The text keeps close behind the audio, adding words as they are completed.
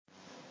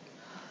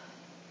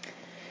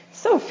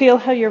So feel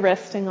how you're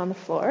resting on the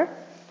floor.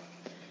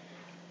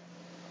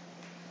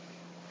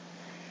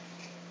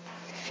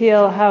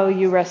 Feel how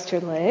you rest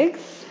your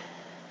legs,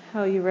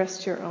 how you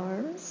rest your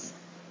arms.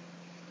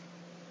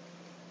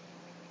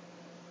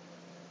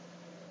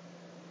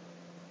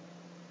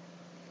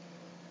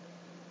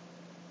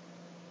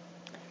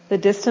 The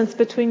distance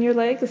between your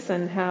legs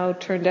and how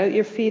turned out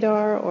your feet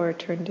are or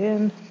turned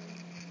in.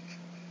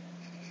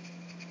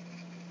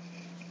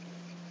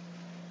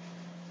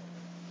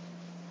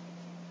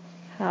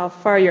 How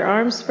far your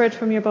arms spread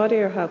from your body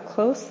or how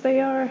close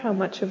they are, how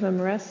much of them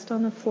rest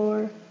on the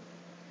floor.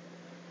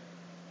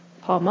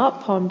 Palm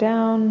up, palm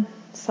down,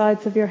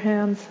 sides of your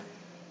hands.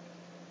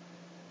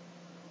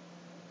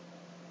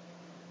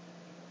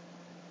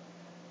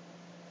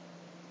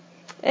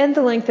 And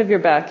the length of your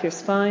back, your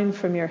spine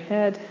from your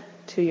head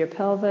to your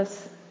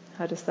pelvis.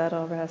 How does that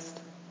all rest?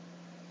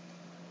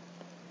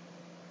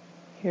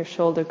 Your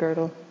shoulder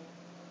girdle,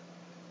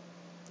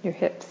 your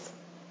hips.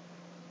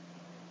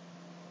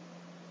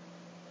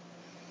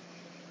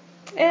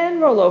 And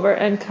roll over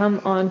and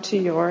come onto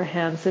your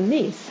hands and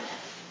knees.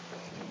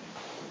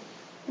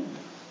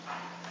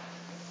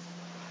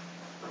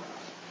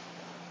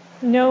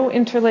 No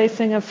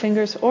interlacing of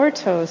fingers or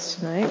toes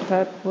tonight,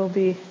 but we'll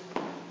be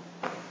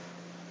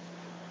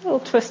a little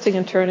twisting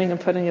and turning and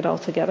putting it all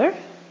together.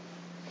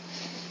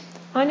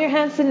 On your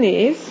hands and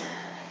knees,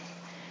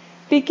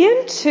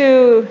 begin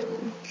to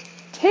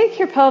take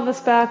your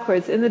pelvis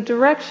backwards in the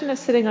direction of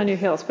sitting on your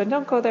heels, but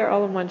don't go there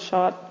all in one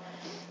shot,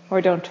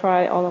 or don't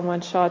try all in one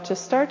shot.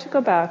 Just start to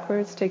go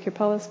backwards, take your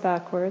pelvis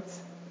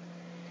backwards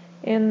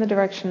in the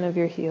direction of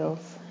your heels,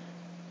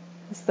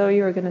 as though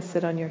you were going to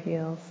sit on your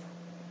heels.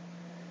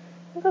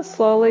 Go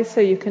slowly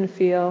so you can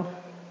feel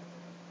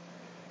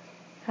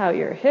how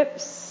your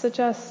hips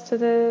adjust to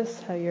this,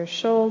 how your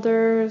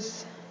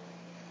shoulders,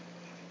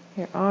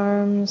 your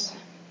arms,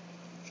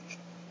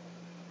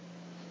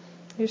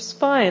 your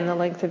spine, the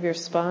length of your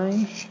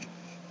spine.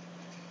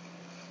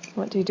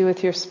 What do you do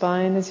with your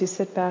spine as you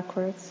sit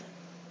backwards?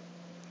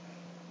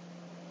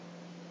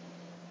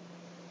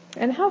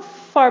 And how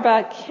far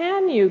back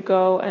can you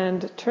go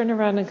and turn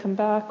around and come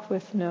back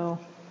with no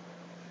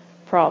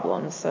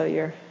problem? So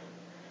you're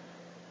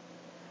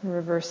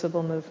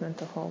reversible movement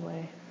the whole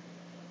way.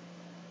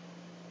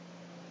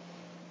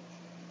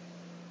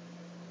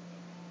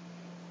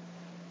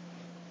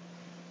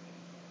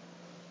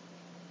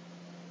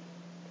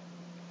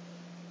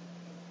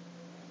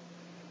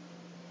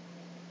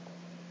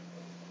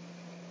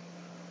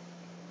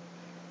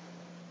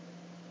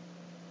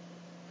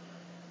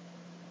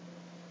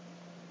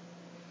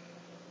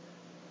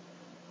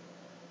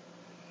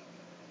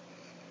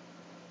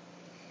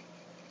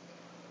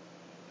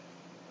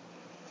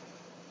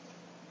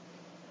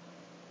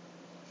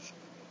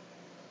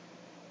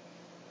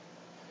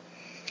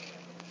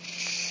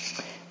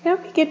 Now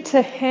begin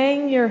to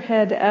hang your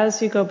head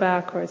as you go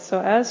backwards.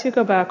 So as you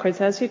go backwards,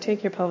 as you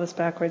take your pelvis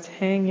backwards,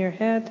 hang your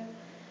head.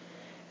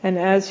 And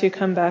as you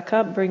come back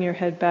up, bring your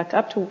head back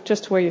up to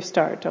just where you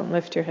start. Don't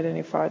lift your head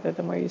any farther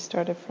than where you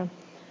started from.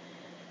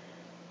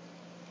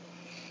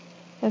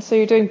 And so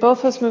you're doing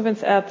both those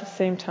movements at the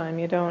same time.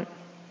 You don't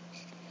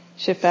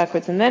shift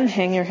backwards and then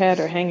hang your head,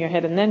 or hang your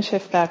head and then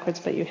shift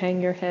backwards, but you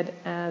hang your head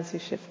as you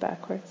shift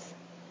backwards.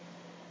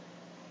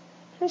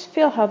 Just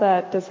feel how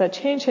does that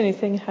change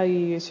anything, how you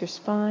use your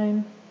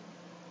spine?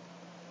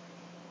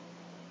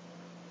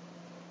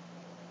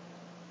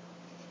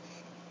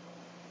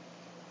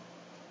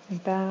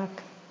 And back.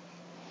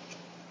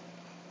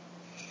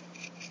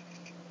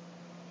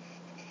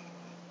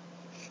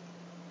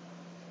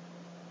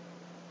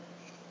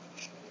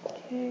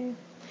 Okay.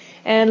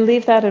 And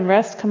leave that and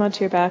rest. Come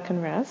onto your back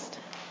and rest.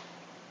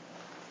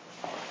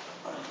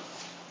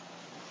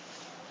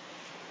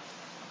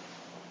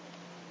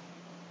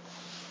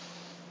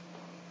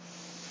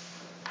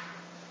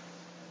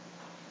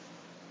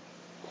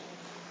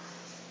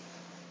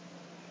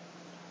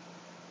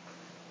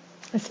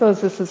 I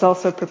suppose this is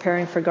also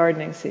preparing for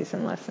gardening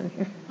season lesson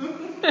here.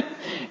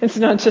 It's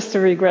not just a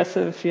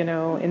regressive,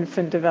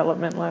 infant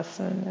development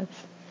lesson.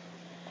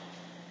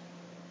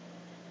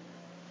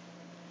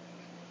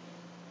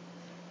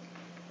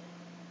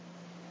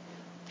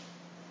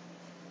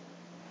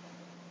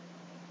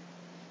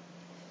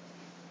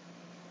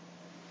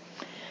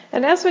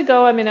 And as we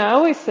go, I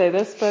always say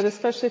this, but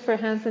especially for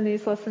hands and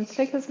knees lessons,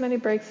 take as many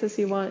breaks as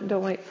you want and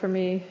don't wait for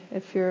me.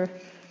 If your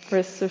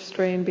wrists are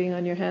strained being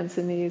on your hands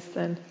and knees,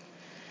 then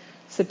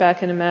sit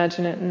back and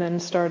imagine it and then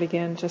start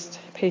again. Just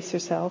pace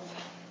yourself.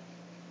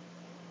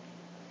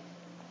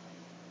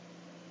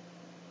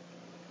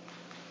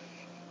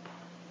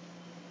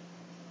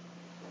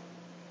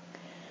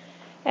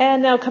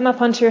 And now come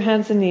up onto your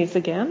hands and knees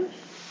again.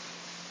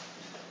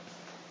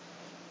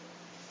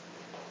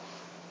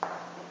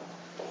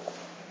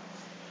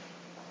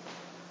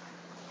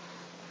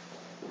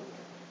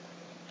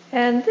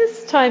 And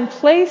this time,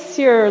 place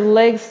your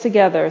legs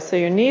together. So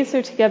your knees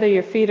are together,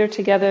 your feet are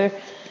together.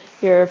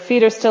 Your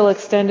feet are still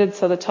extended,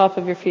 so the top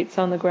of your feet's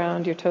on the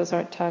ground. Your toes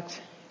aren't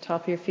tucked.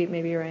 top of your feet,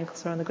 maybe your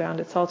ankles are on the ground.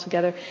 It's all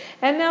together.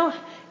 And now,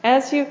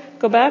 as you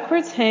go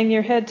backwards, hang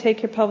your head,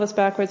 take your pelvis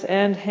backwards,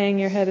 and hang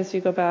your head as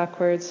you go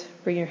backwards.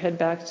 Bring your head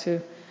back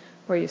to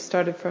where you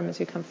started from as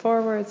you come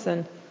forwards.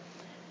 And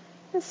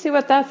let's see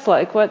what that's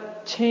like.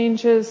 What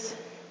changes?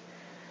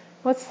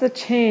 What's the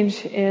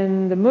change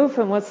in the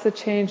movement? What's the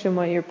change in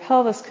what your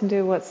pelvis can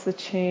do? What's the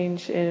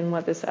change in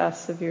what this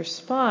asks of your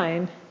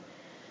spine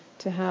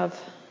to have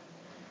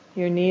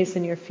your knees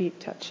and your feet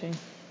touching?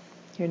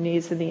 Your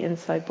knees and the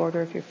inside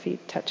border of your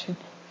feet touching.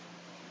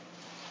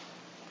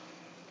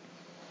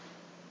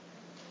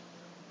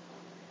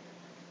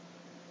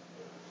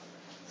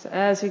 So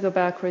as you go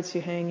backwards,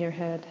 you hang your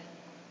head.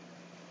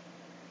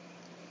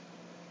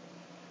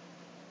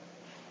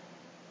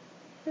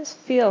 Just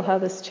feel how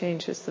this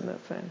changes the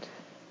movement.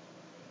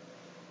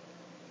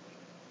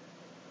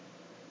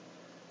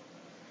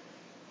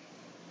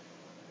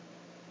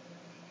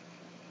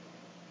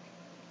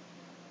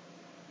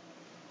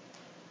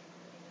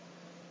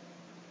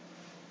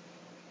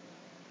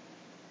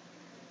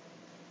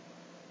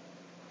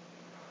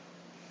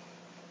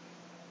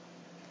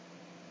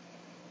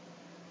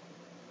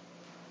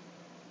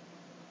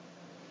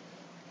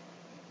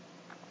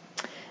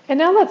 And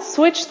now let's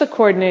switch the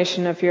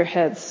coordination of your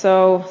head.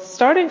 So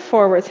starting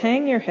forwards,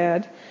 hang your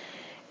head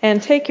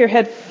and take your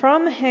head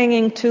from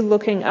hanging to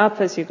looking up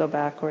as you go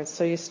backwards.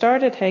 So you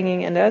started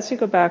hanging, and as you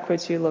go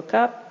backwards, you look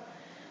up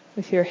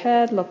with your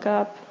head, look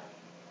up,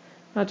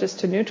 not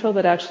just to neutral,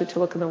 but actually to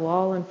look in the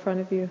wall in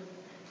front of you.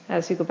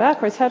 As you go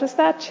backwards, how does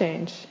that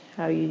change?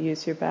 How you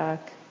use your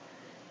back,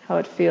 how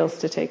it feels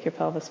to take your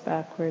pelvis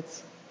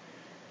backwards,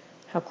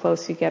 how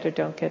close you get or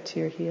don't get to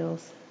your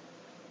heels.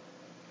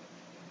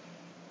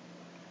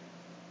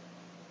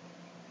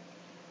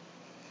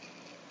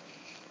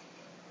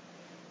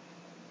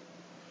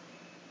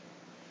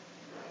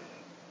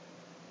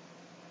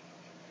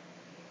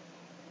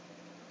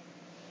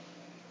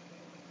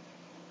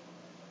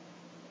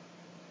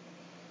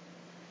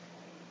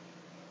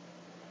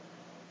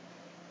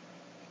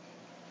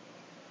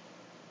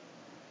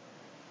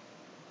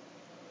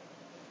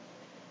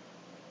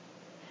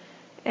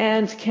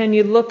 And can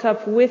you look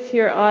up with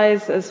your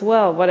eyes as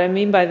well? What I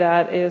mean by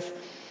that is,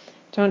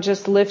 don't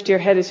just lift your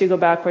head as you go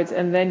backwards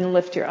and then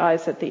lift your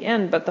eyes at the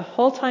end, but the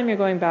whole time you're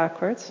going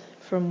backwards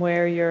from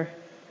where you're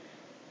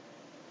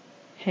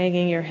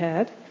hanging your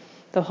head,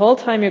 the whole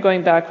time you're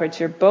going backwards,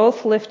 you're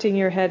both lifting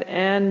your head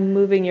and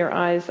moving your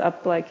eyes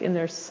up like in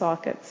their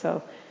socket.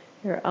 So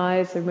your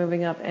eyes are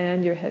moving up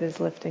and your head is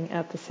lifting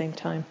at the same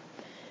time.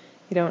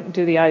 You don't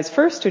do the eyes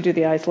first or do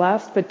the eyes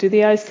last, but do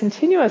the eyes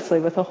continuously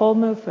with the whole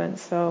movement.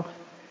 So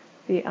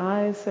the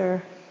eyes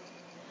are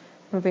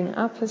moving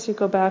up as you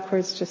go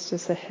backwards, just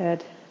as the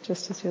head,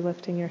 just as you're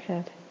lifting your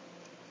head.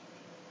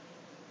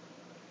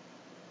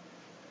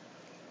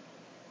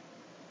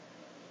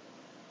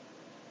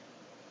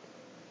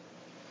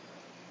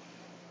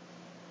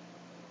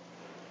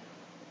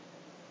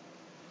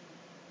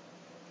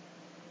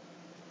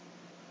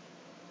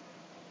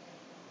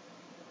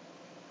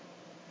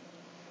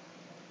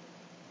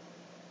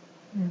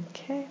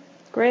 Okay,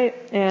 great.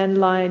 And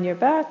lie on your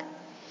back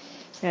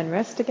and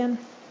rest again.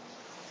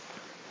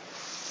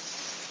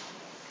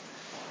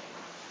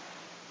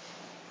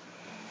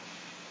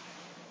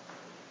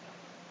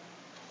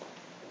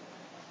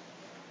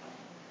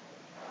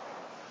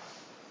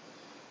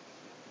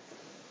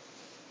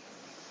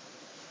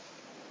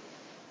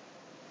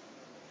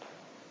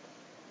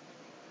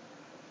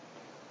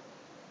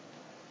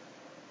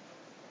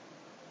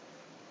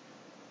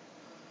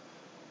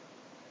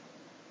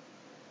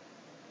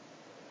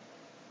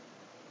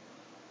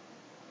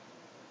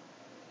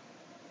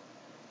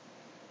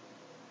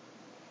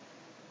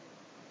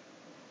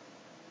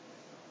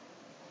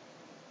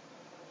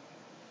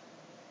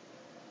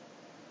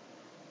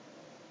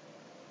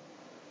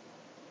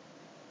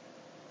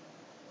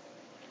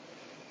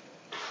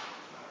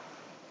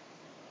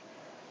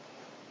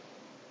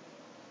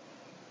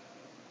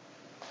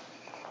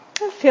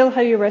 Feel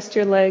how you rest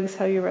your legs,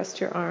 how you rest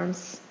your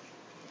arms.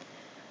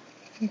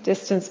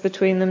 Distance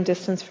between them,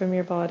 distance from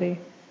your body.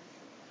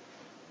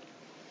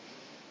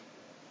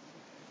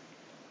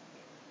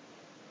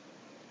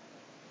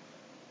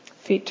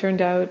 Feet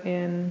turned out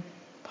in,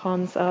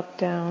 palms up,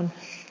 down.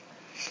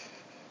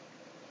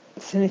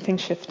 Is anything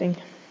shifting?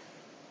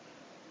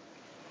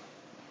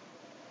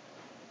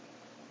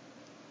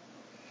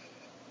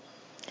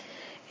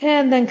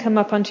 And then come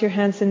up onto your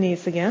hands and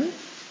knees again.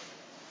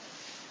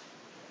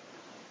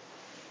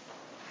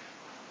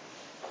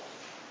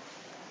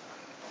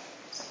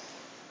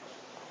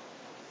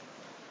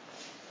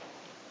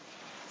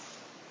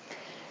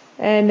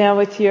 And now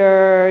with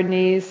your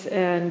knees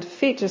and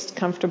feet just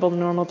comfortable,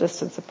 normal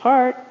distance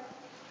apart.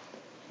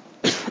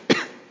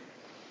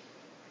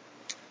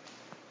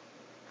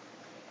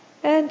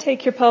 And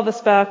take your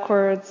pelvis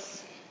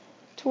backwards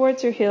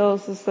towards your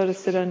heels as though to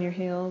sit on your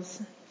heels.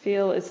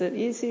 Feel, is it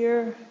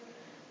easier?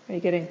 Are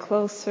you getting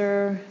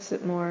closer? Is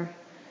it more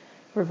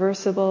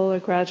reversible or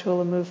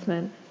gradual a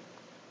movement?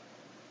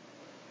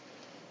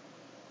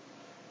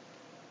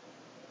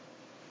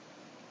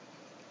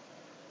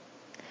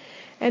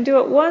 And do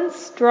it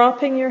once,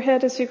 dropping your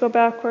head as you go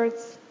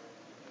backwards.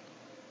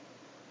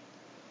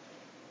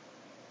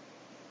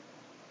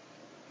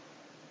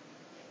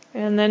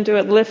 And then do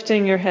it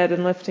lifting your head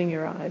and lifting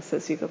your eyes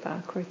as you go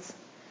backwards.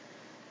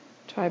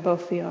 Try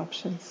both the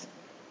options.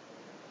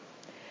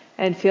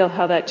 And feel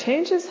how that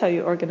changes, how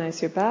you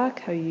organize your back,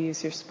 how you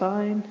use your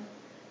spine,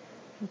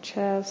 your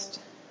chest.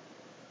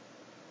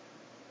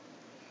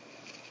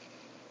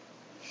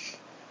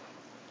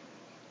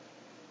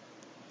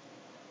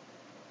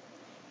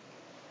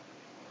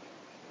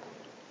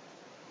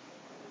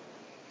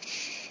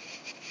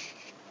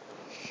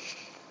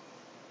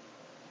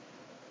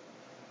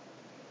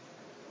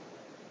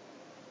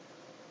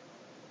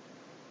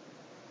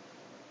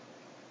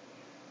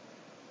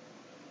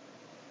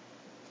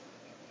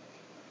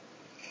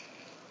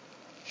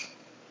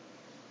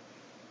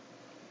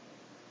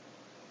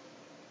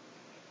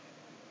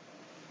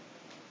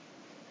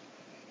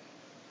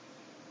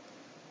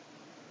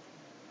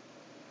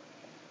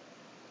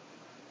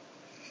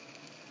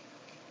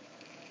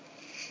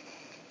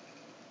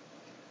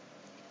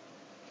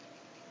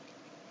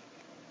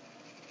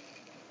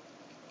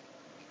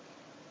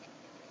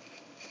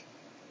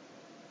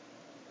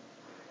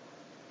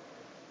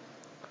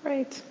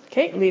 Great.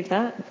 Okay, leave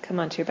that. Come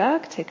onto your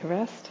back, take a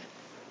rest.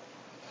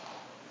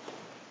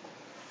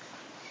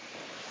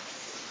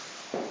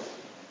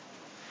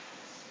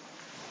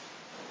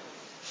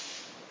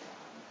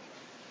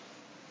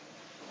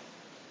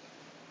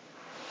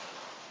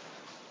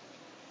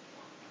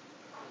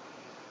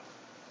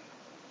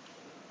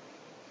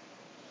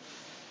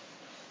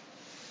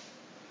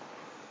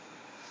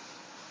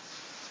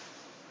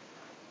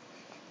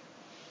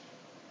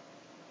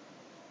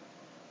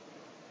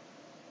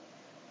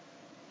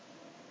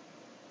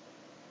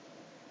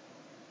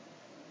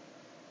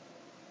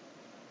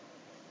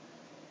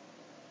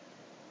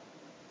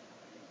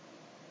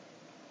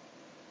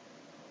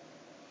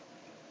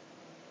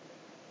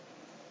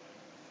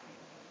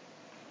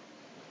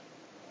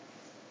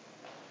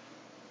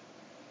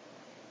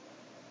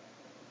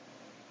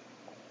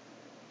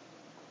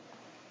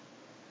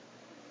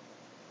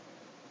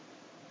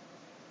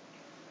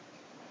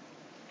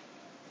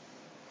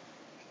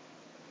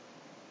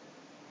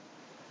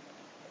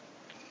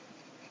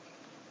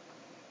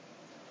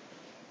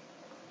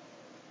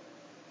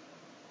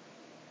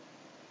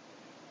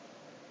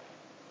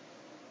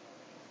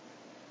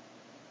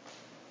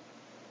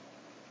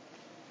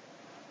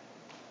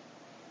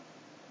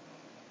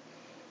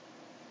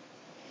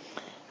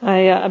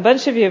 A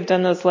bunch of you have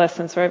done those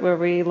lessons, right, where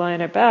we lie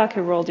on our back,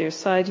 you roll to your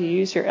side, you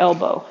use your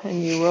elbow,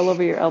 and you roll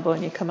over your elbow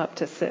and you come up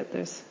to sit.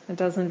 There's a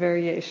dozen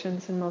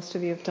variations, and most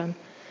of you have done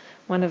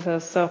one of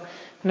those. So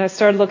when I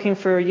started looking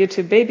for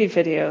YouTube baby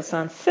videos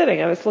on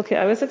sitting, I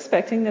was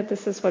expecting that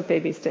this is what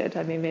babies did.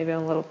 I mean, maybe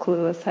I'm a little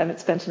clueless, I haven't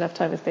spent enough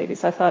time with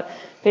babies. I thought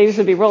babies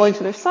would be rolling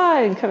to their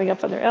side and coming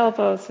up on their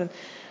elbows, and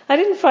I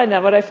didn't find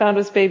that. What I found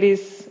was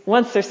babies,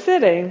 once they're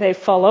sitting, they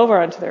fall over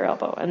onto their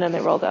elbow, and then they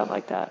roll down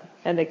like that.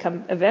 And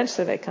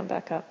eventually they come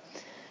back up.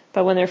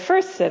 But when they're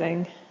first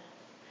sitting,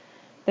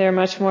 they're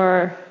much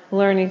more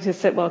learning to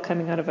sit while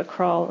coming out of a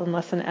crawl,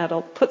 unless an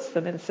adult puts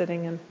them in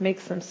sitting and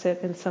makes them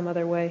sit in some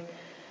other way.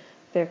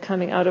 They're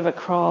coming out of a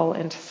crawl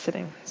into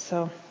sitting.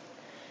 So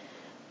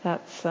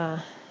that's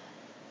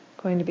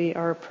going to be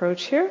our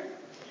approach here.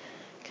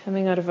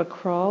 Coming out of a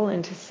crawl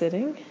into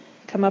sitting.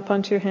 Come up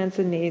onto your hands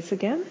and knees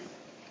again.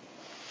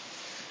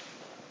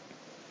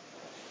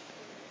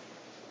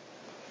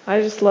 I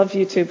just love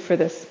YouTube for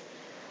this.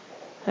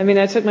 I mean,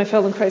 I took my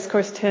Feldenkrais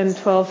course 10,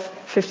 12,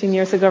 15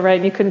 years ago, right?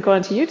 And you couldn't go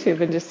onto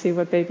YouTube and just see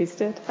what babies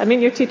did. I mean,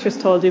 your teachers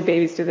told you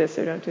babies do this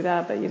or don't do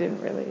that, but you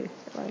didn't really,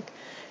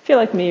 if you're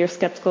like me, you're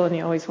skeptical and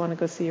you always want to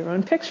go see your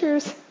own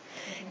pictures.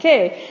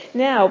 Okay,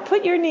 now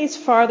put your knees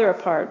farther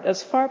apart,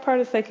 as far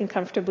apart as they can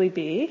comfortably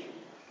be.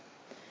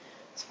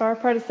 As far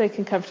apart as they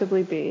can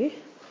comfortably be.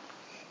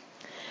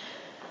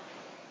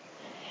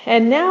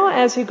 And now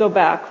as you go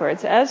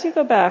backwards,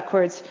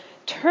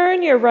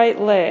 turn your right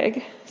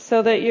leg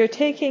so that you're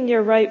taking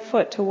your right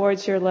foot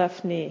towards your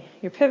left knee.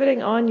 You're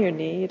pivoting on your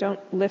knee. You don't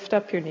lift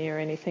up your knee or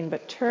anything,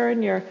 but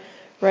turn your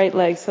right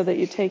leg so that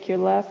you take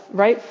your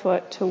right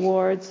foot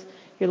towards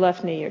your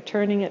left knee. You're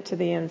turning it to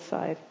the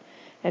inside.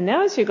 And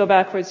now as you go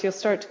backwards, you'll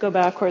start to go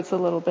backwards a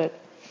little bit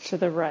to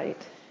the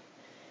right.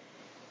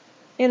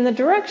 In the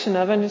direction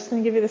of, I'm just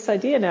going to give you this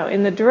idea now,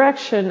 in the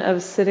direction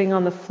of sitting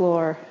on the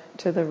floor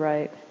to the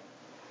right,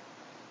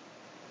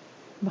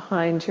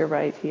 behind your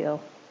right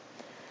heel.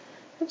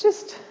 And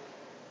just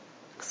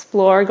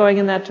explore going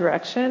in that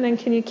direction. And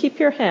can you keep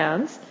your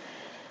hands?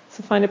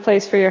 So find a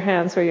place for your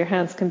hands where your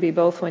hands can be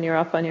both when you're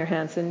up on your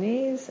hands and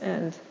knees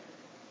and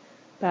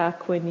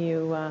back when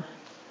you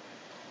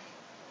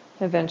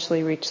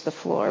eventually reach the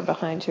floor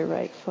behind your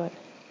right foot.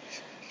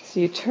 So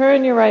you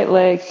turn your right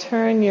leg,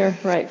 turn your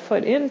right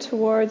foot in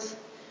towards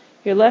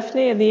your left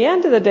knee. At the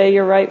end of the day,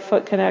 your right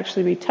foot can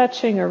actually be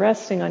touching or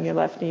resting on your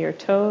left knee. Your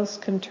toes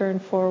can turn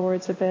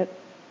forwards a bit.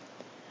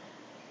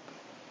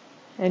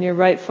 And your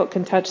right foot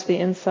can touch the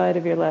inside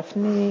of your left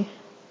knee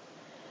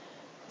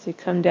as you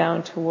come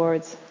down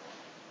towards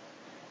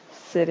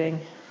sitting,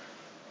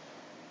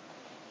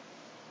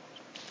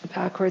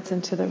 backwards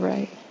and to the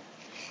right.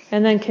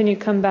 And then can you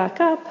come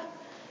back up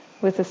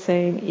with the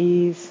same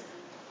ease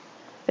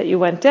that you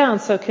went down?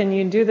 So can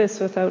you do this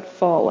without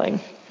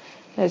falling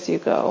as you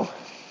go?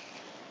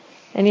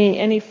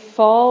 Any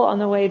fall on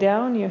the way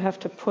down, you have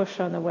to push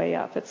on the way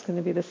up. It's going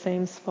to be the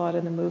same spot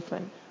in the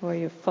movement where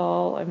you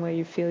fall and where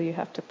you feel you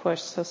have to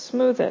push. So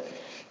smooth it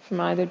from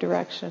either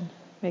direction.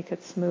 Make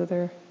it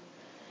smoother.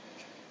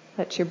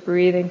 Let your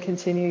breathing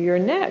continue. Your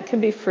neck can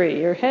be free.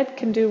 Your head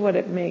can do what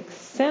it makes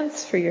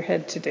sense for your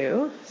head to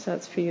do. So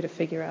that's for you to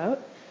figure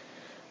out.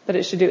 But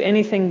it should do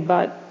anything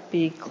but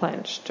be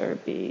clenched or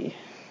be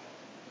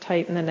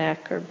tight in the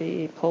neck or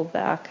be pulled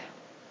back.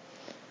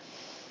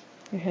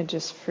 Your head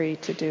just free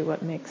to do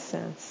what makes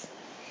sense.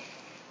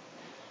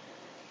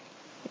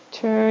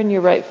 Turn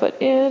your right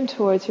foot in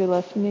towards your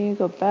left knee.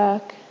 Go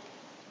back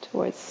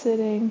towards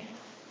sitting.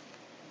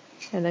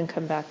 And then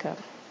come back up.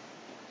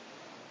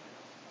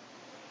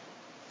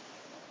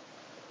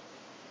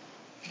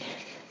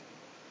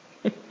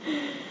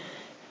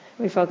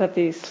 We've all got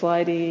these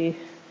slidey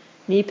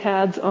knee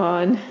pads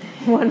on,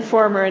 one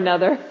form or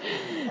another.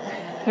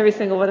 Every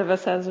single one of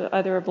us has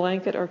either a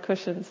blanket or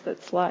cushions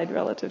that slide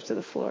relative to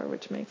the floor,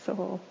 which makes a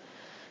whole...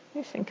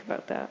 You think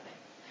about that.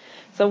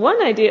 So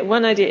one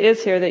idea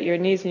is here that your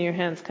knees and your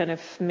hands kind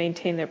of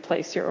maintain their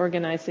place. You're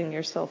organizing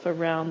yourself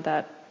around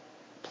that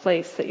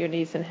place that your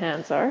knees and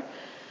hands are.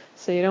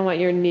 So you don't want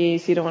your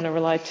knees, you don't want to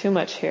rely too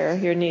much here.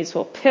 Your knees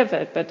will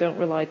pivot, but don't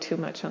rely too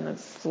much on the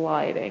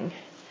sliding.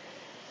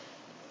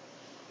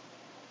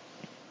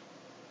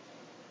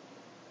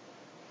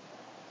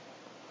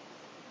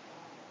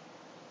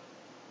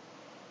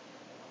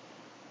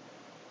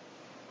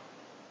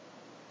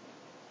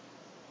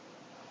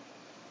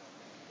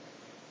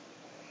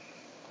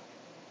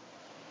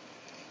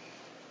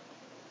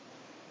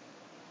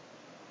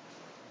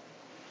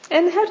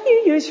 And how do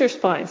you use your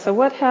spine? So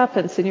what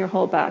happens in your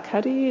whole back?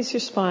 How do you use your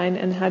spine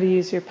and how do you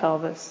use your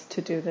pelvis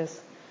to do this?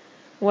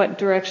 What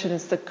direction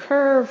is the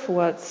curve?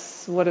 What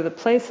are the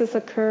places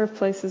that curve,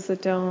 places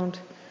that don't?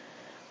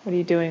 What are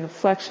you doing with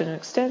flexion and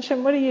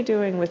extension? What are you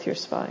doing with your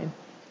spine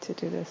to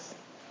do this?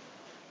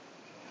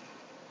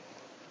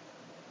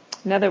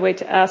 Another way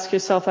to ask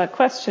yourself that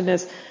question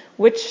is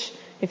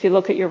if you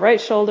look at your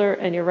right shoulder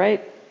and your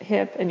right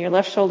hip and your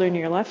left shoulder and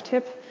your left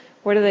hip,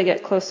 where do they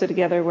get closer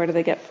together? Where do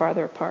they get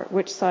farther apart?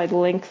 Which side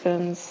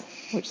lengthens?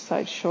 Which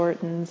side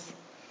shortens?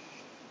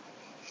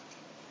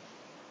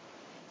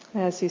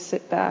 As you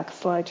sit back,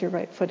 slide your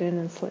right foot in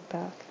and slip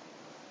back.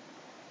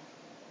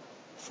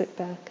 Sit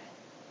back.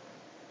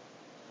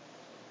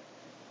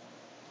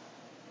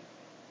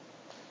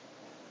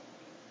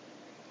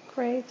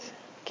 Great.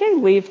 Okay,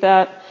 leave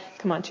that.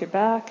 Come onto your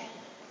back.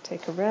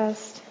 Take a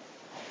rest.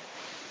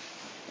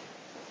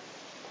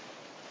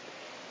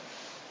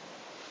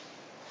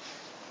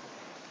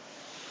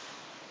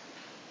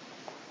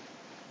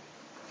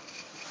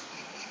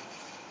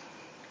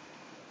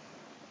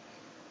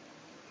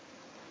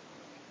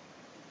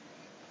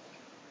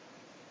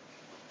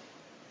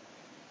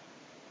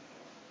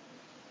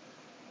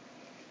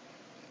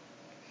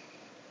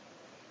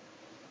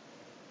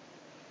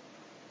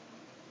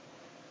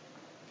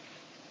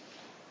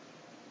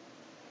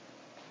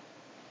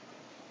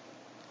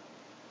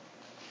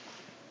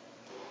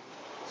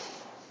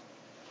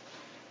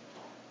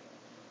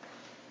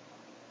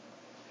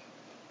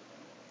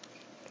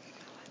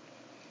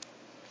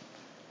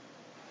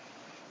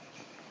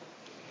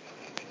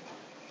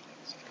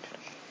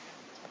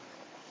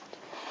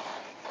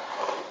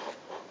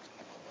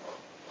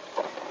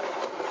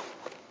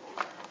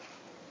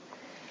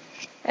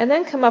 And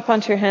then come up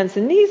onto your hands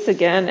and knees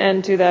again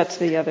and do that to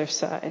the other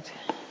side.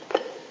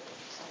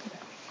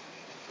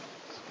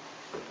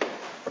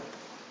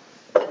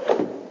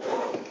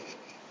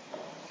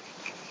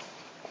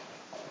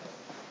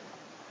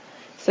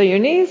 So your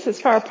knees as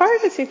far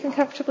apart as you can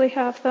comfortably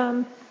have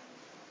them.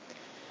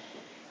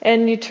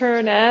 And you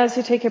turn, as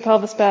you take your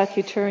pelvis back,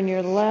 you turn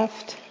your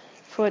left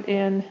foot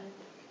in.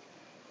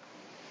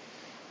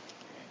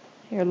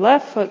 Your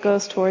left foot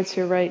goes towards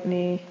your right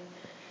knee.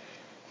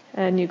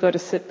 And you go to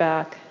sit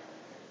back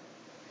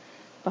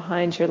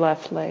behind your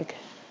left leg.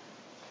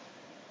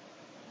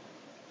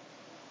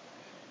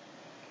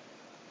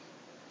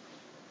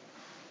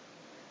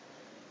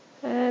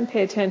 And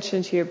pay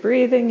attention to your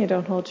breathing. You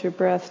don't hold your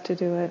breath to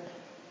do it.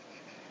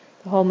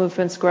 The whole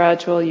movement's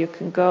gradual. You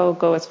can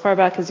go as far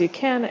back as you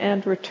can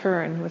and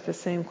return with the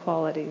same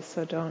quality.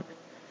 So don't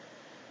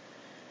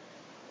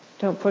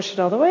push it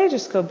all the way.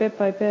 Just go bit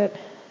by bit.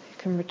 You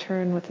can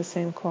return with the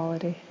same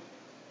quality.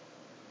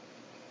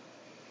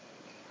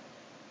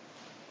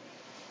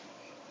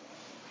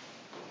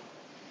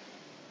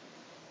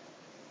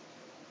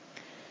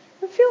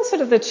 Feel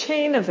sort of the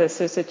chain of this.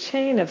 There's a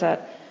chain of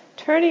that.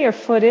 Turning your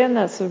foot in,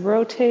 that's a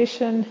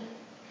rotation.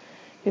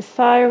 Your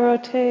thigh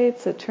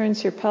rotates, it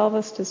turns your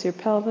pelvis. Does your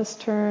pelvis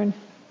turn?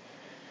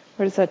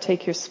 Where does that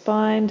take your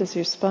spine? Does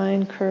your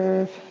spine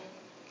curve?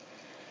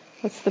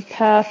 What's the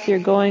path you're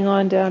going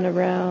on down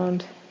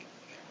around?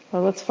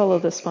 Well, let's follow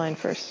the spine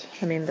first.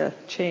 The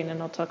chain,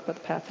 and I'll talk about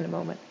the path in a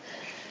moment.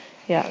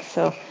 Yeah,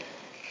 so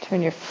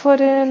turn your foot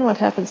in. What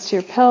happens to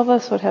your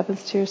pelvis? What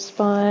happens to your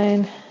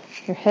spine?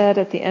 Your head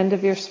at the end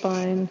of your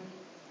spine.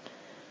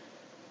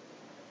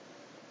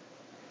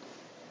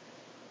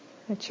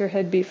 Let your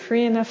head be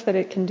free enough that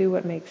it can do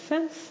what makes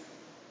sense.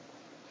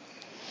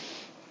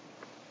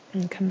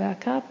 And come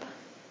back up.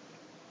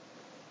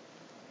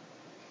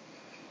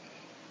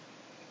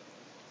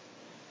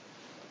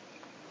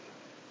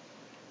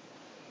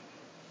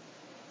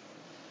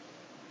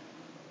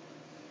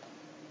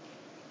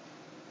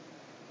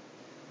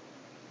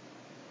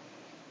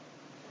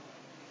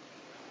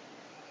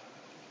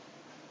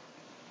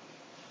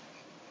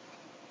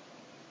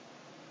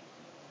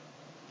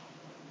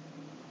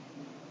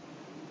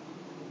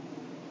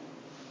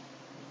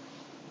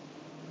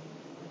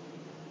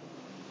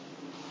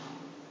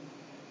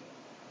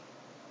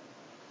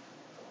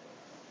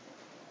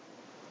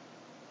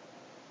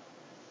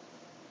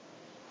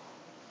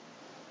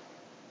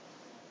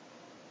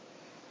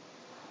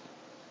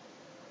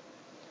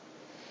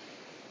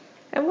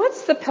 And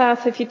what's the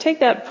path, if you take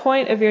that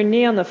point of your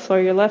knee on the floor,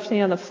 your left knee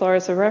on the floor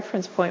as a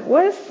reference point,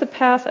 what is the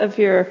path of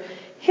your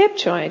hip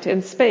joint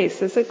in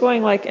space? Is it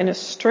going like in a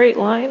straight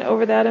line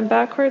over that and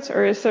backwards,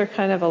 or is there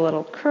kind of a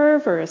little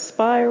curve or a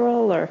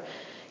spiral, or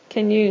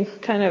can you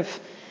kind of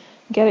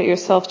get it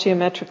yourself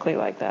geometrically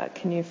like that?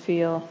 Can you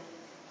feel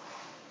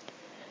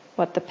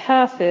what the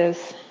path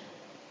is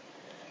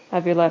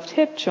of your left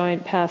hip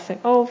joint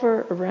passing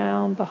over,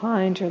 around,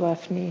 behind your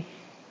left knee?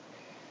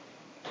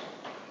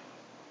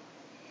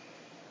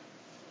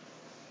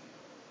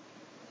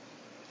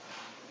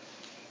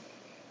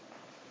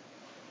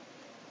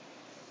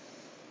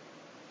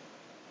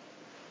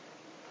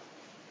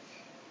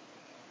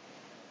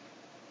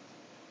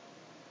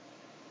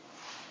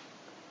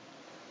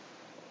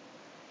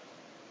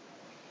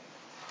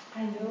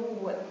 I know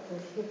what the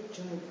hip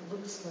joint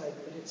looks like,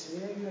 but it's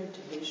very hard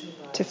to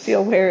visualize. To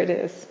feel where it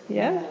is.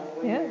 Yeah?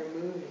 When you're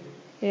moving.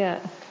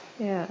 Yeah,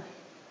 yeah.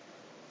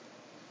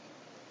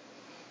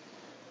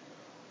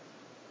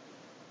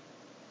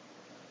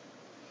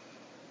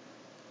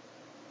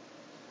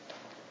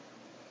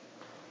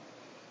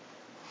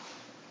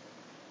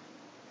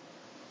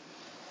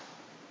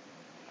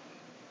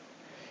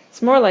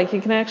 It's more like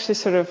you can actually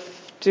sort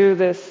of do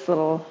this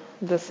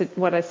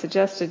what I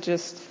suggested,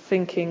 just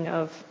thinking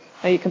of,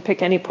 you can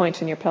pick any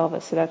point in your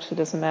pelvis. It actually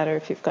doesn't matter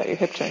if you've got your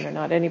hip joint or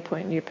not. Any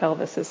point in your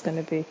pelvis is going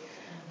to be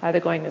either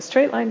going in a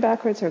straight line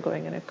backwards or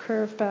going in a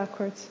curve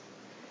backwards.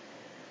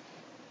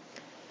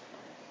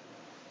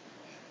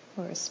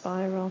 Or a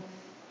spiral.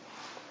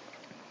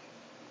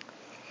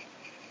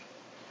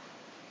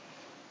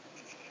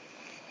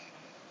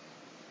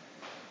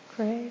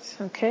 Great,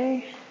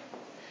 okay.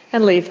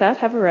 And leave that,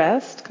 have a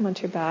rest. Come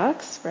onto your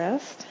backs,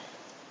 rest.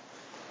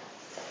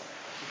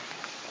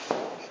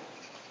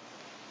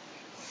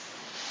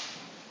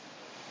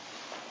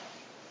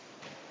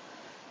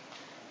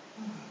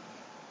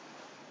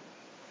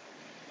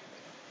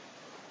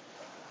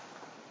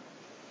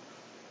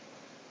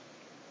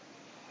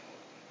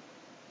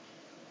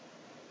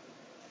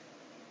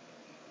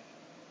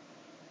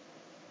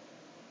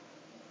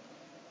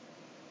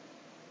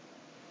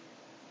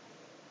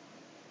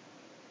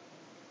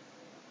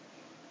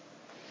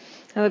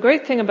 Now the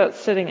great thing about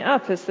sitting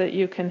up is that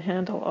you can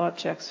handle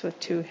objects with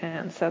two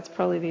hands. That's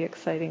probably the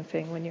exciting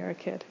thing when you're a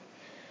kid.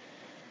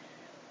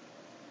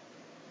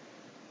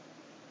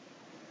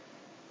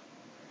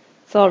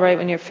 It's all right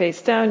when you're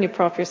face down, you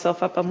prop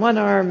yourself up on one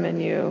arm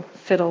and you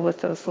fiddle with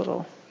those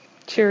little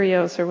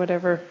Cheerios or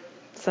whatever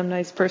some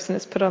nice person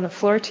has put on the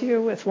floor to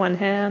you with one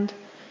hand.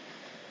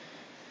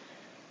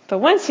 But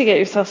once you get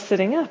yourself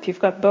sitting up, you've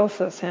got both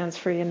those hands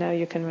free, and now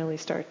you can really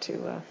start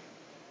to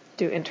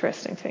do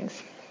interesting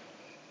things.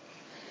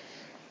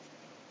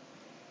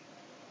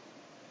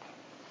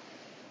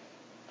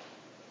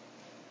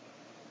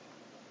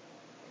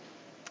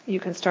 You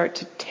can start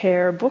to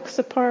tear books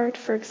apart,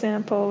 for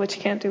example, which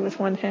you can't do with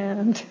one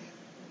hand.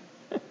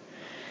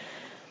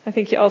 I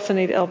think you also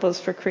need elbows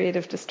for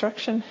creative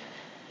destruction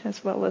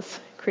as well as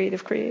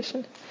creative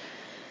creation.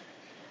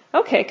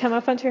 Okay, come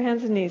up onto your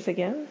hands and knees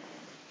again.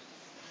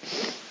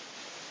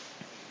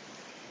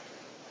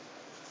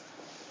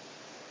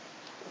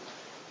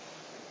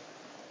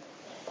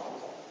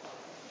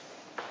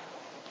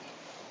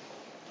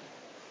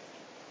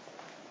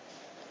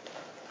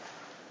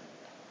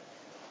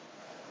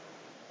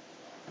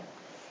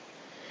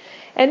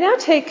 And now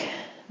take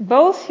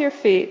both your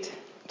feet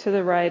to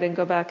the right and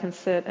go back and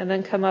sit, and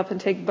then come up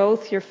and take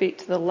both your feet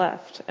to the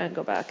left and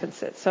go back and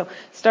sit. So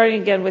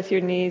starting again with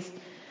your knees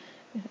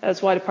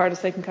as wide apart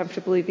as they can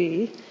comfortably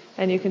be,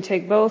 and you can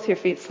take both your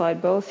feet,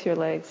 slide both your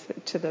legs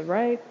to the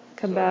right,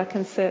 come back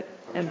and sit,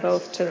 and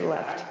both to the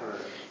left.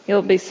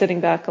 You'll be sitting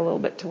back a little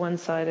bit to one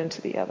side and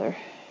to the other.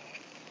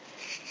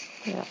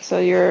 Yeah, so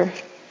your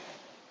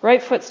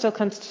right foot still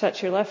comes to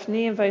touch your left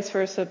knee and vice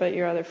versa, but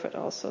your other foot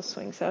also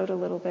swings out a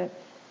little bit.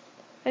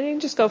 And you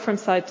can just go from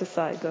side to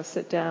side. Go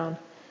sit down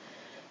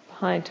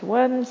behind to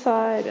one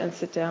side and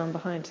sit down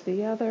behind to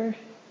the other.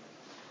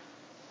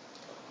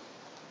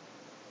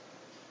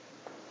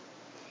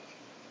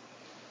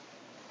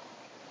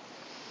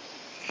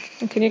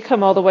 And can you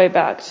come all the way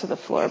back to the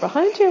floor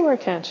behind you, or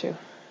can't you?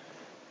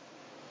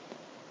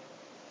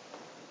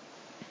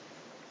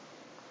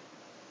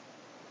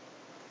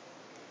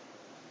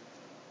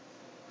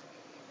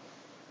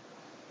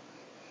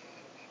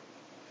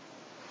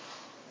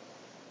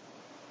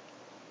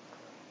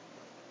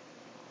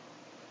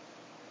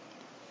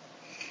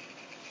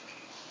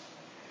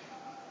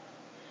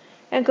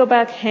 And go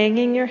back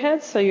hanging your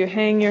head. So you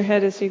hang your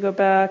head as you go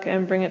back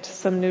and bring it to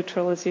some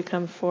neutral as you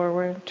come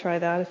forward. Try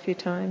that a few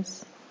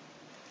times.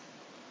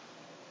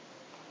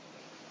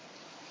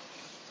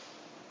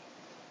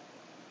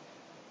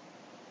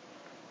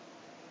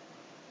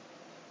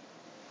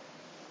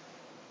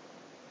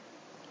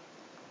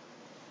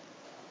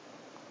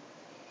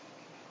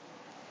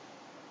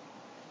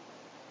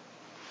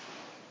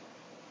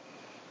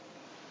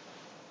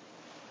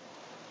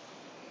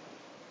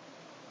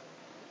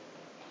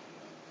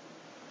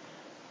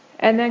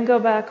 And then go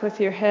back with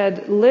your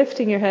head,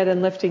 lifting your head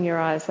and lifting your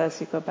eyes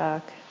as you go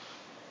back.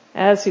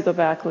 As you go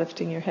back,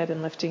 lifting your head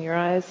and lifting your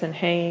eyes and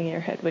hanging your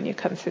head when you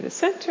come through the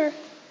center.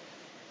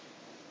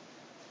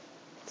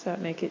 Does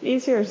that make it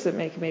easier, or does it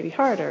make it maybe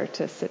harder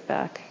to sit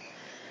back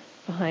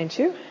behind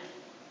you?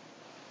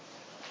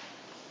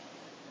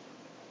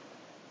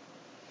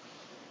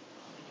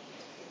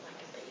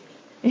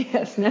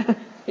 Yes, now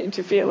you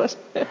feel it.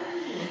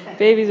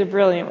 Babies are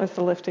brilliant with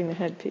the lifting the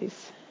head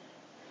piece,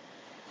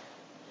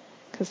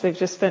 because they've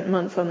just spent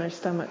months on their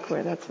stomach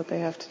where that's what they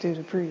have to do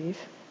to breathe.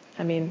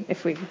 I mean,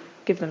 if we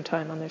give them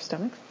time on their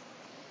stomachs.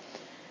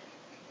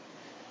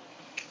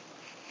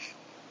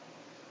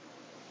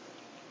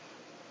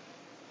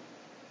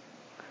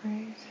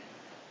 Great.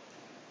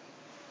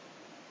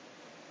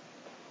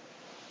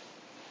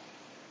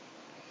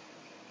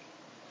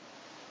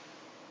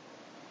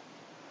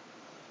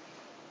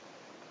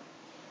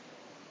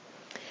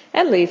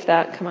 And leave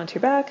that. Come onto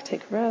your back,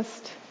 take a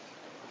rest.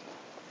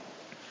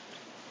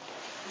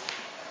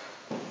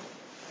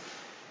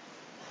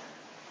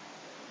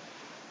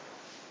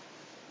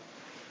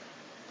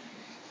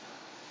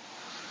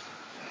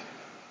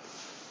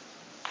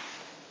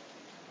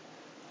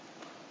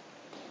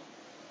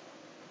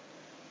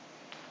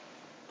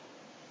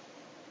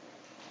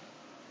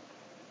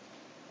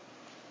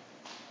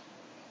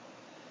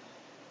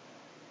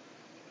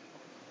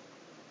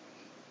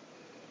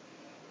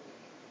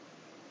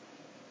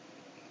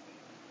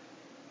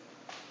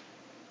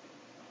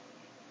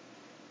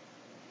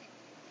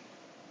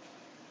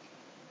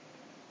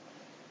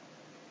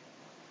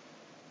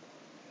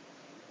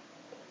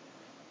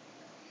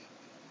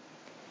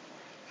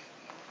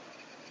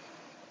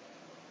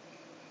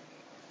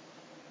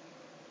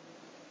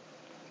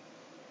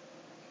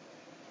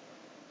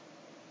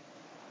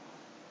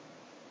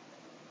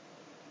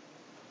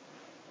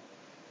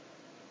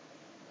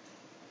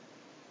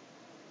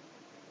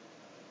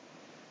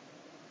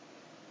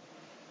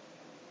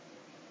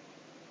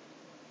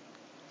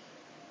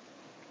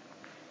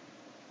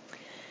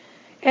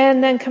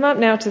 And then come up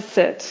now to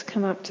sit.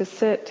 Come up to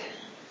sit.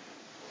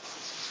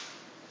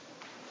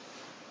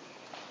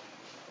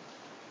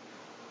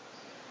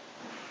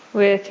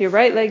 With your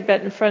right leg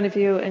bent in front of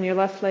you and your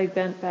left leg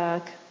bent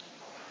back.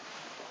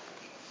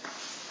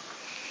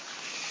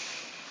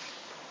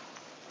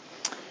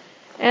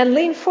 And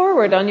lean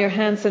forward on your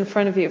hands in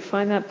front of you.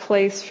 Find that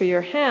place for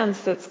your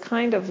hands that's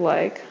kind of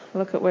like,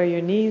 look at where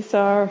your knees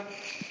are.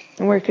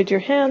 And where could your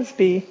hands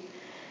be?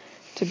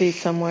 To be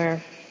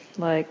somewhere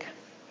like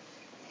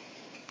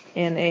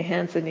in a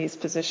hands and knees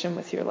position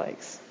with your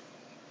legs.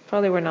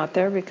 Probably we're not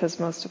there because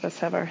most of us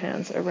have our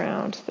hands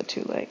around the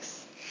two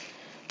legs.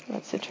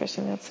 That's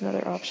interesting. That's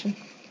another option.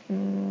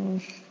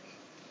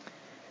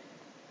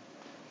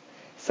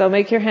 So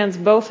make your hands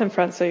both in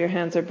front, so your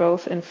hands are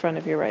both in front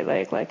of your right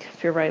leg. Like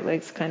if your right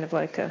leg's kind of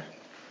like a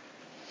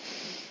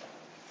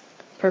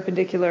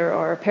perpendicular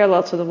or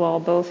parallel to the wall,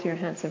 both your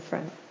hands in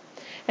front.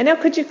 And now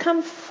could you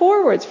come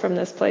forwards from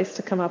this place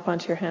to come up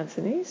onto your hands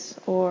and knees,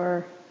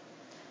 or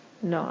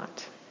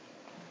not?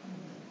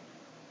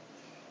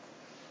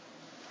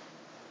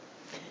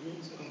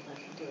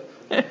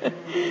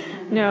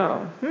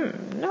 No,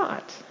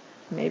 not.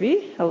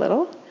 Maybe a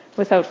little,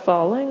 without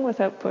falling,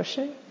 without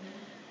pushing.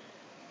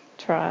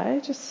 Try,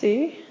 just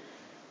see.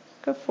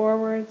 Go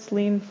forwards,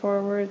 lean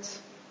forwards.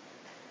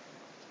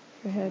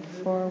 Your head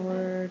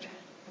forward.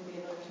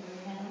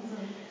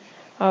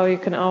 Oh, you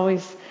can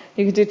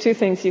do two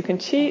things. You can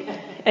cheat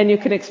and you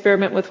can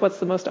experiment with what's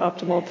the most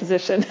optimal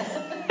position.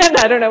 And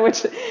I don't know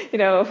which,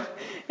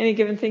 any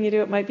given thing you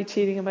do, it might be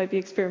cheating, it might be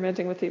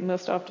experimenting with the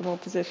most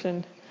optimal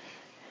position.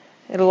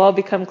 It'll all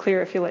become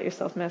clear if you let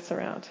yourself mess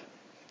around.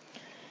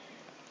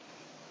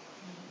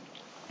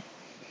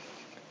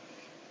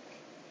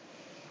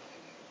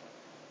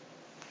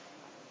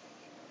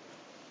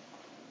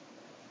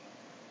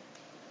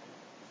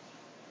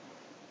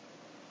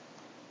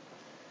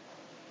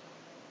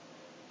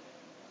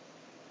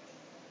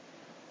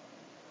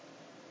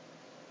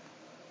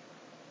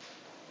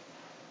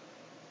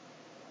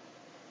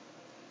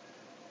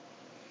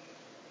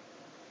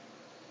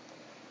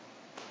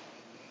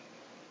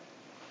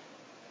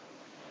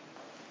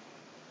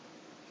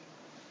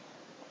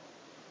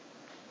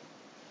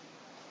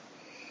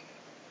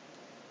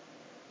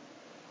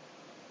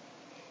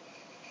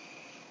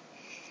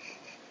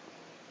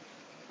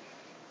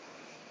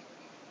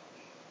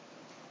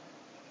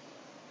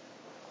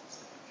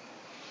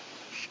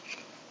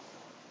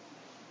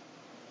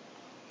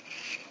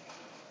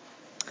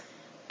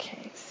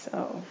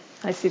 So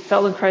I see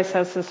Feldenkrais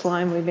has this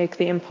line, we make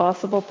the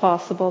impossible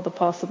possible, the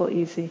possible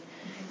easy,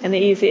 and the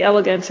easy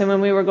elegant. And when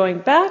we were going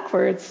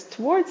backwards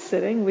towards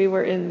sitting, we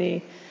were in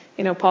the,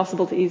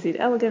 possible to easy to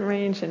elegant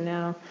range, and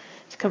now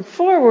to come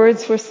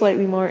forwards, we're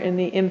slightly more in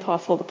the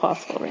impossible to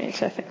possible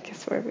range, I think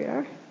is where we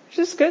are, which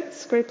is good.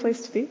 It's a great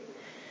place to be.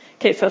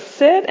 Okay, so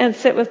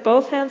sit with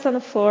both hands on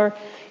the floor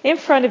in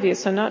front of you.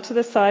 So not to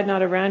the side,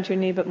 not around your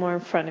knee, but more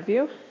in front of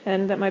you.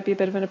 And that might be a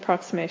bit of an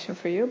approximation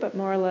for you, but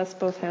more or less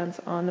both hands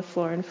on the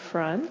floor in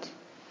front.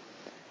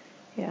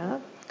 Yeah,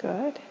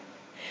 good.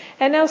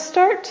 And now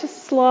start to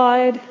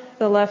slide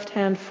the left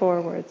hand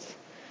forwards.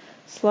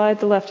 Slide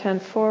the left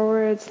hand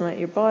forwards and let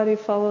your body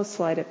follow.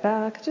 Slide it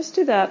back. Just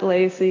do that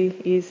lazy,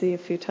 easy a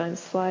few times.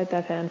 Slide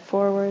that hand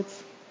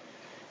forwards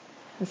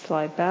and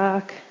slide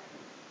back.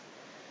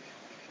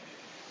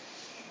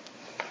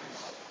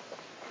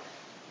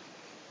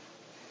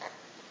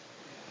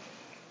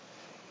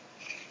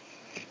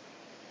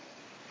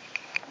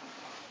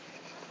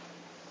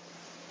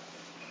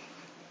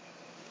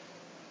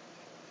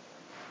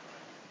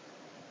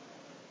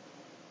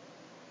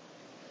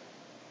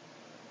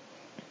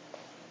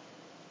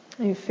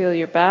 You feel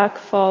your back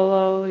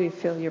follow, you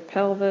feel your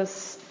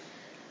pelvis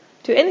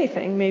do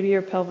anything. Maybe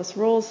your pelvis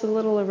rolls a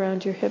little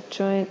around your hip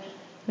joint.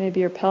 Maybe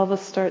your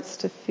pelvis starts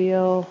to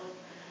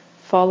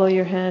follow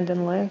your hand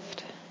and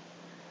lift.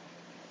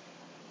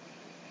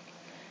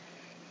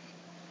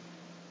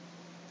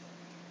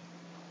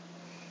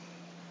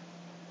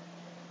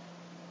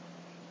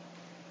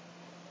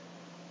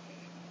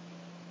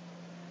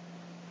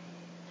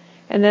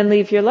 And then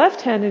leave your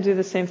left hand and do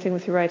the same thing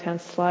with your right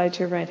hand. Slide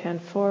your right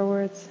hand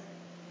forwards.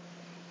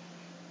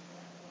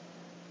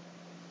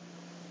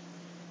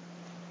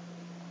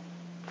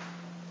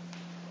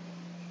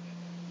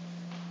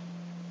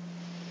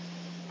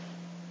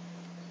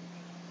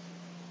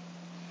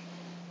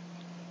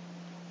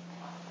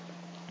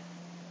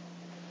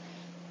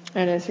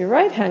 And as your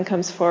right hand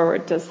comes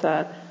forward,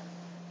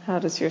 how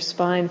does your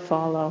spine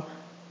follow?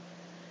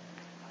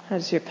 How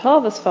does your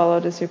pelvis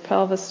follow? Does your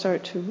pelvis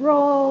start to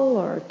roll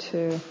or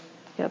to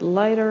get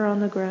lighter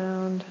on the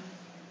ground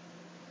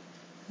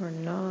or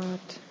not?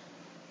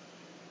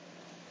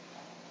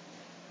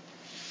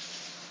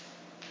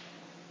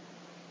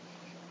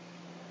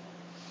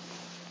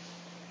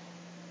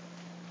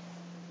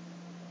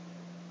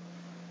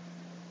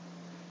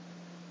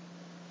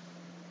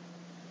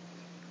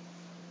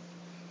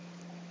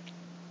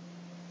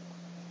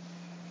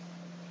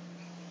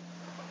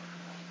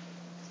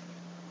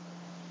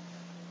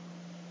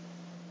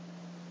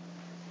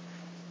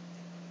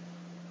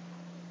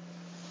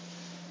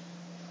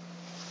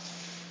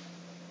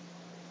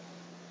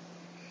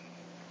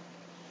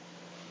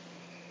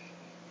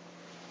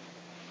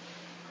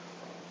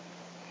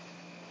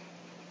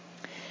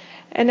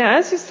 And now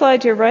as you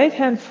slide your right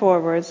hand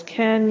forwards,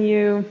 can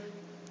you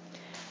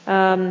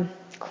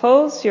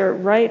close your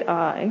right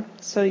eye?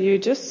 So you're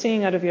just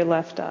seeing out of your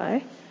left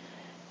eye.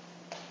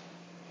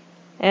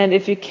 And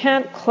if you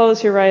can't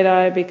close your right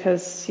eye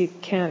because you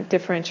can't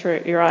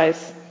differentiate your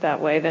eyes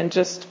that way, then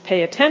just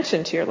pay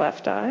attention to your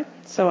left eye.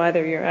 So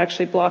either you're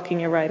actually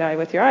blocking your right eye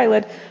with your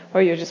eyelid,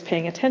 or you're just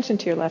paying attention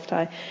to your left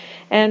eye.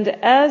 And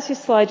as you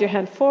slide your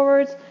hand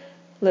forwards,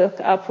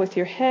 look up with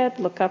your head,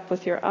 look up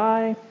with your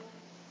eye.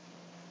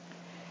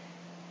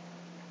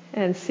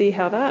 And see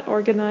how that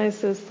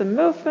organizes the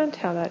movement,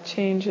 how that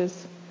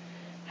changes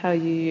how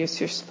you use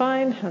your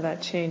spine, how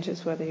that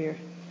changes whether your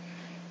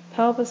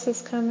pelvis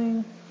is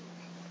coming.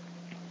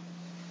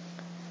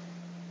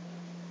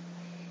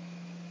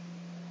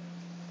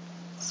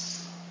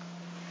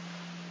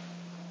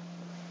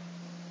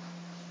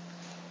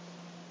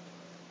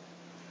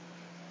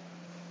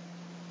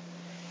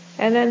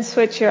 And then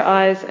switch your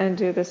eyes and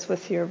do this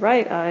with your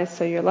right eye.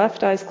 So your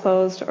left eye's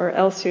closed, or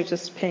else you're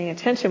just paying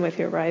attention with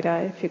your right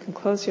eye. If you can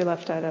close your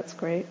left eye, that's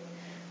great.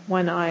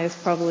 One eye is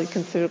probably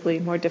considerably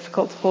more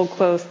difficult to hold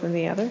closed than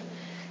the other,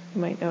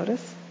 you might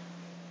notice.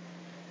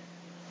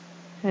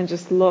 And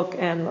just look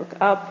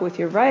up with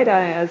your right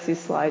eye as you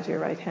slide your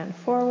right hand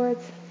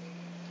forwards.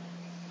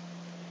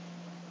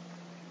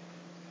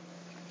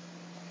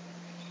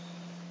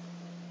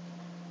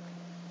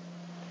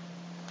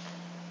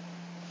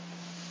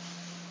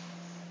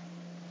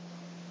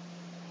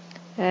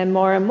 And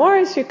more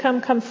as you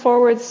come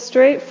forward,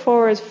 straight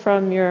forward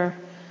from your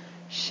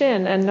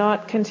shin and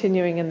not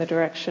continuing in the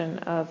direction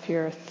of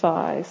your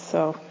thigh.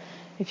 So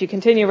if you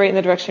continue right in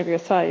the direction of your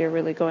thigh, you're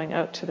really going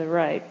out to the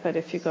right. But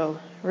if you go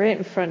right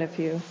in front of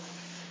you,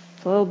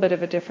 it's a little bit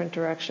of a different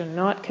direction,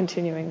 not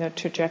continuing the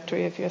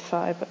trajectory of your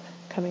thigh, but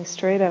coming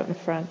straight out in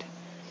front.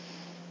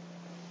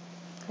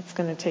 It's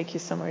going to take you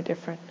somewhere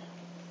different.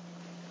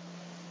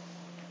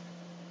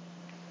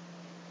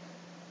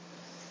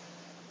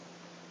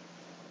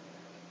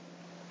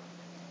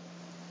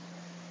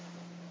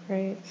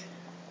 Great.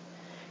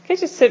 Okay,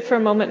 just sit for a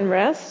moment and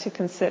rest. You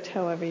can sit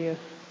however you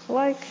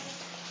like.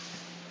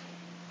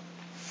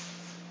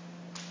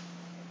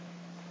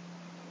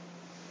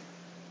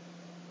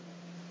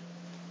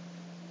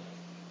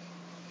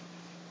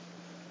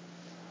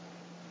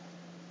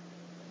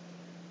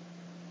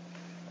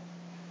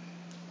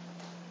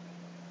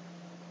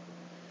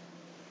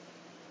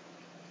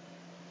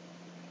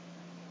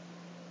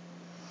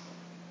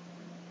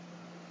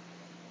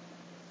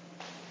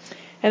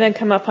 And then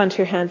come up onto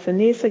your hands and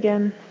knees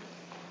again.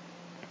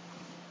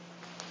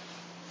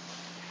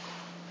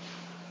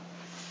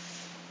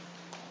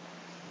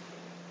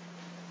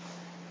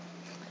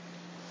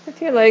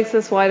 With your legs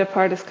as wide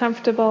apart as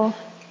comfortable.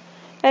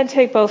 And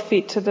take both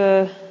feet to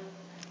the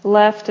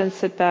left and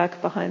sit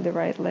back behind the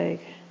right leg.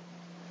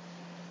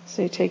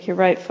 So you take your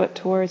right foot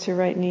towards your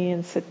right knee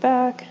and sit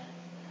back.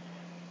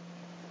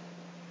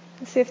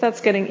 And see if that's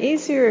getting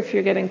easier, if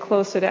you're getting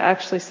closer to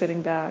actually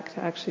sitting back,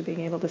 to actually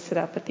being able to sit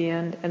up at the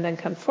end, and then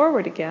come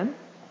forward again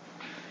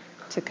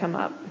to come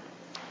up.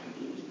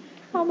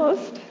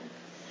 Almost.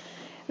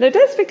 And it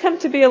does become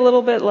to be a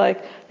little bit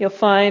like, you'll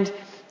find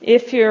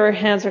if your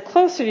hands are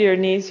closer to your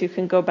knees, you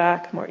can go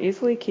back more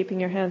easily, keeping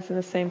your hands in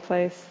the same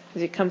place.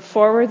 As you come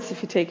forwards,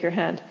 if you take your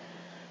hand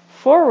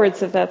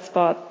forwards of that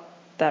spot,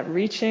 that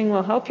reaching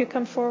will help you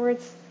come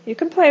forwards. You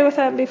can play with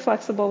that and be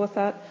flexible with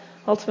that.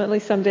 Ultimately,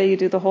 someday you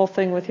do the whole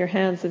thing with your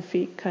hands and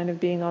feet kind of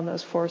being on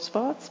those 4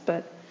 spots,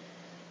 but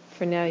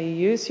for now you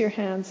use your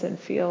hands and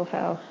feel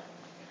how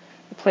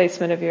the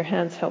placement of your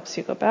hands helps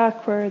you go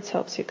backwards,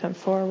 helps you come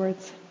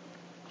forwards.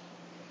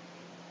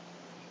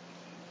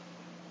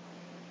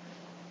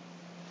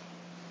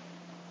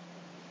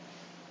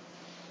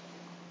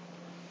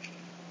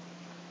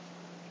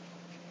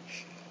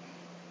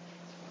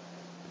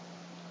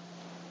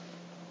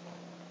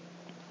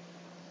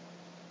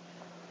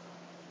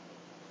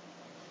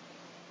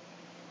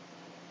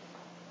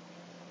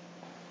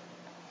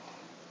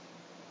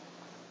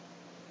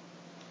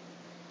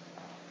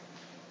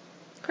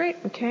 Great,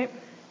 okay.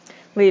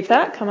 Leave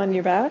that, come on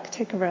your back,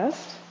 take a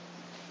rest.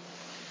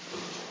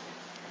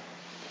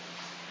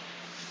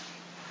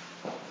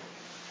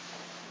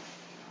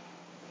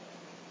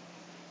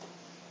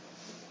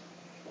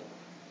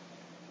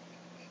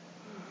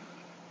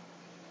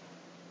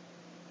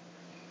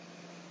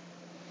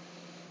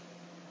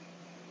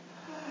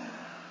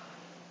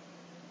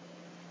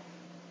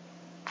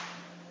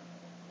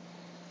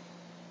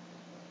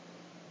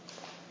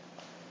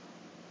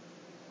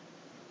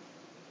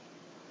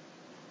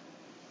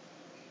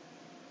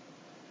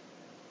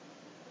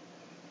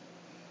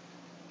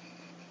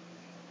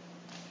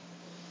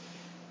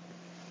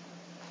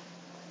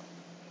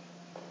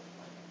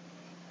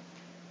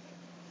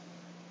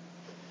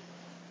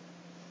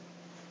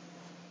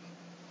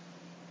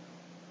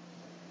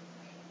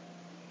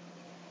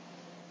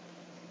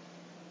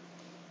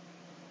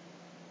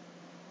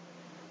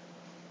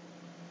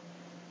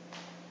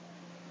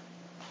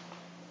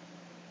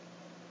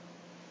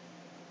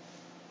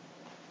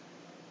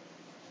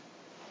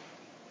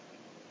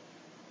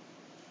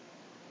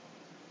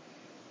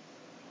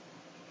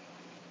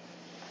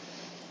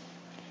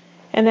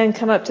 And then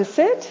come up to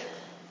sit.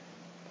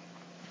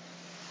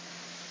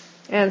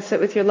 And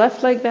sit with your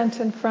left leg bent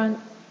in front.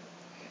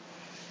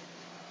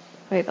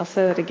 Wait, I'll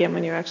say that again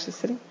when you're actually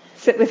sitting.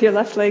 Sit with your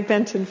left leg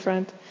bent in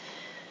front.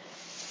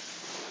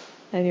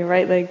 And your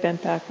right leg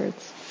bent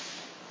backwards.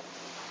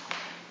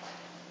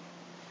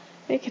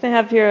 You can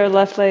have your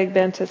left leg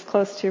bent as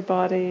close to your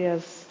body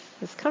as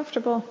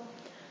comfortable.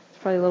 It's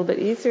probably a little bit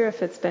easier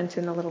if it's bent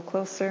in a little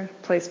closer.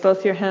 Place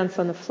both your hands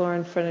on the floor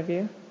in front of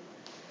you.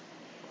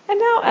 And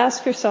now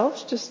ask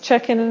yourself, just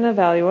check in and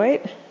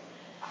evaluate.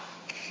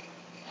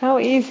 How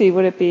easy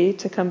would it be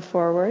to come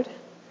forward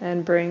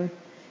and bring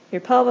your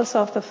pelvis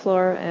off the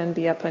floor and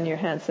be up on your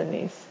hands and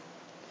knees?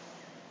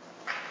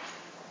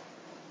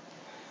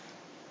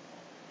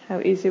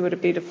 How easy would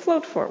it be to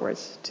float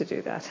forwards to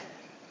do that?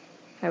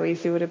 How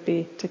easy would it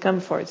be to come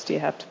forwards? Do you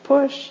have to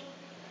push?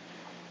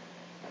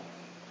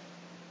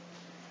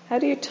 How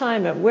do you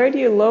time it? Where do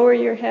you lower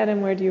your head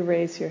and where do you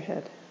raise your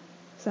head?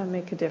 Does that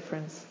make a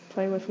difference?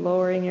 Play with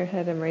lowering your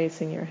head and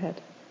raising your head.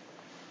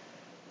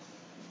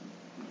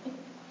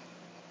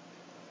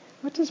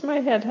 What does my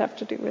head have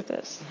to do with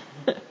this?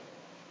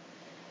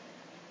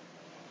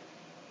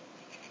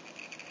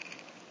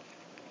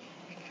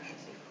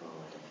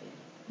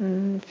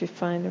 If you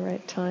find the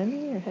right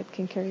timing, your head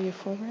can carry you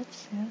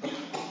forwards. Yeah.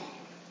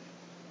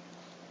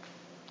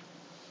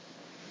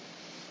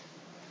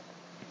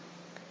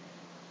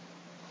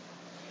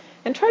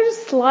 And try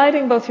just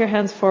sliding both your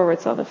hands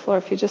forwards on the floor.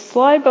 If you just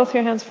slide both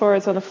your hands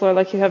forwards on the floor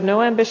like you have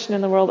no ambition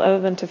in the world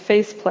other than to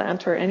face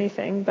plant or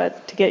anything,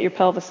 but to get your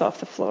pelvis off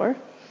the floor.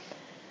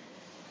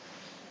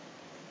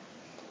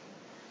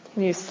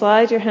 And you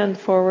slide your hand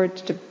forward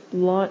to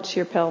launch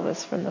your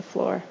pelvis from the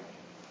floor.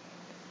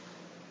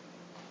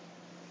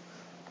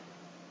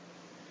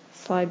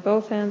 Slide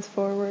both hands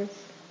forwards.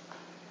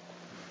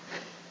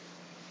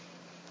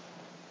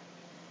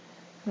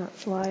 Not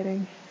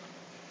sliding.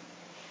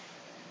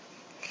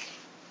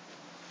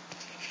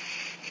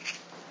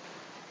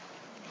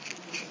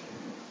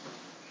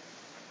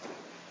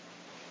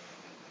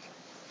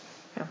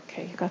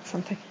 Okay, you got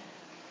something.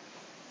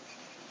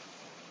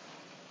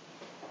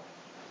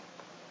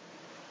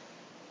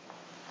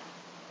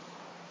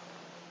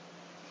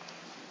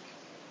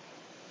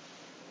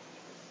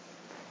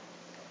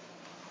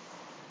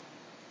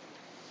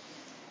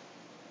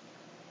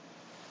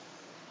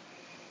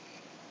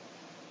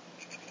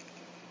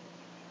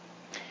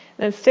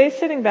 And stay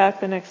sitting back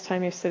the next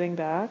time you're sitting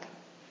back.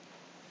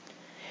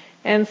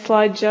 And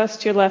slide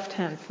just your left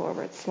hand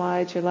forward.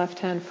 Slide your left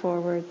hand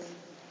forwards.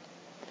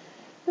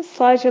 Just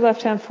slide your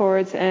left hand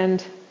forwards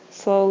and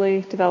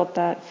slowly develop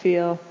that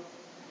feel.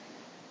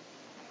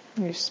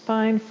 Your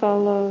spine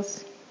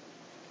follows.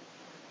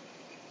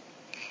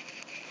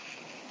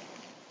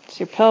 Does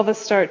your pelvis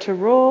start to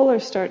roll or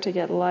start to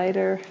get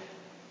lighter?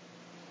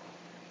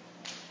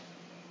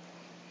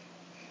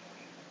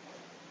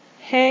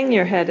 Hang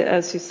your head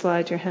as you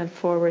slide your hand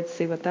forward.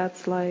 See what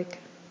that's like.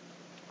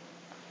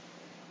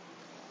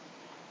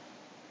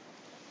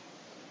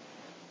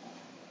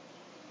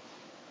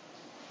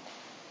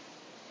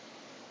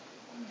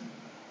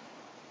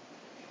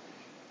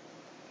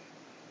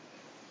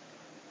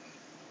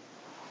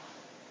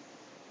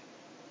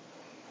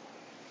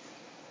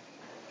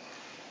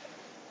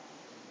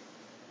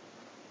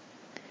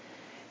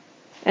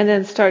 And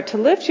then start to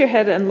lift your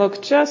head and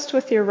look just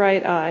with your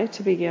right eye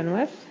to begin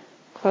with.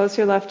 Close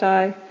your left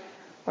eye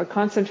or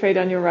concentrate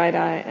on your right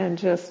eye, and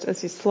just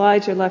as you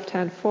slide your left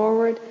hand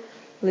forward,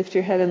 lift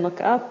your head and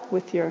look up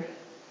with your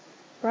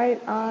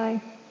right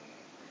eye.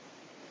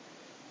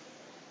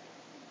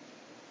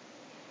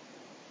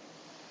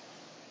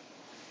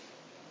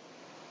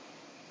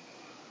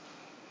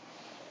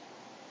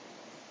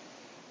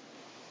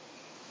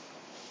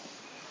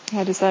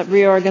 How does that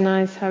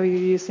reorganize how you're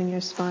using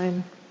your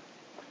spine?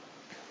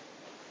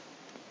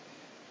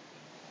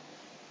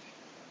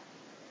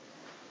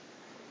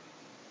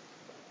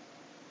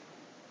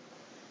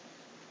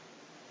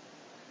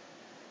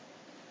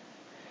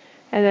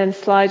 And then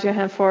slide your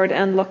hand forward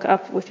and look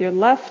up with your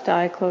left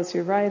eye. Close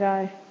your right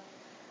eye.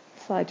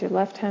 Slide your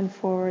left hand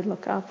forward,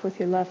 look up with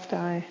your left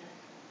eye.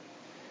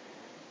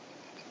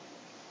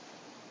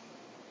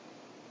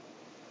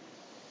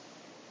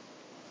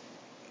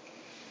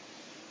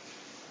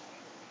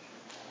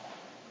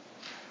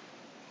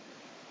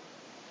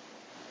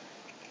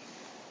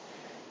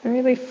 And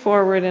really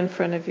forward in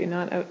front of you,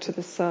 not out to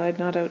the side,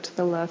 not out to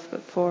the left,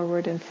 but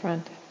forward in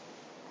front.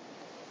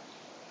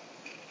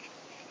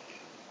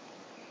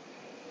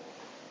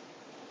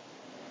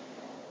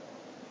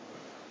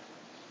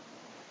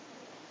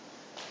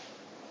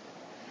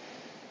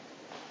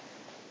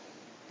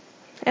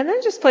 And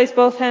then just place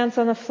both hands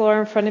on the floor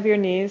in front of your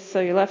knees.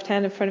 So your left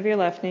hand in front of your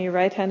left knee, your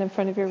right hand in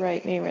front of your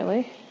right knee,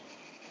 really.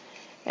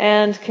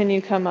 And can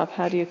you come up?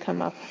 How do you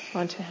come up?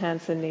 Onto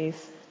hands and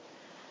knees.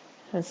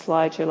 And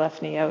slide your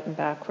left knee out and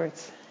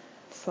backwards.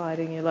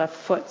 Sliding your left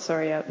foot,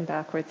 out and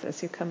backwards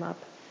as you come up.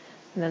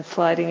 And then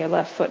sliding your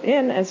left foot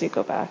in as you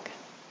go back.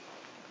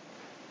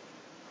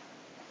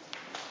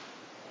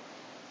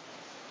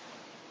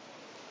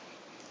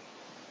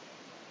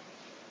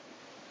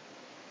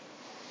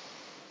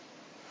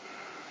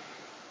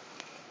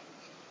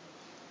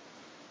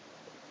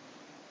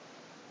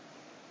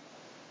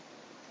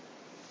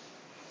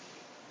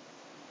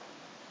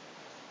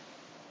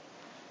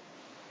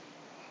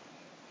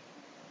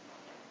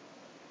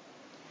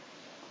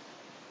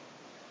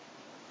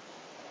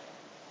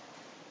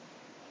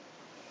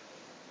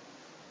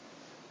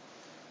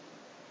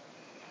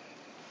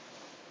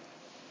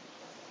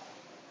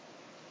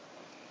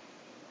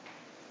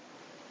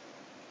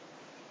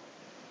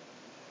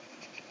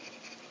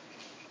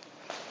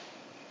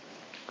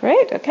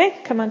 Great, okay,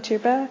 come onto your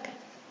back.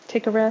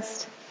 Take a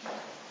rest.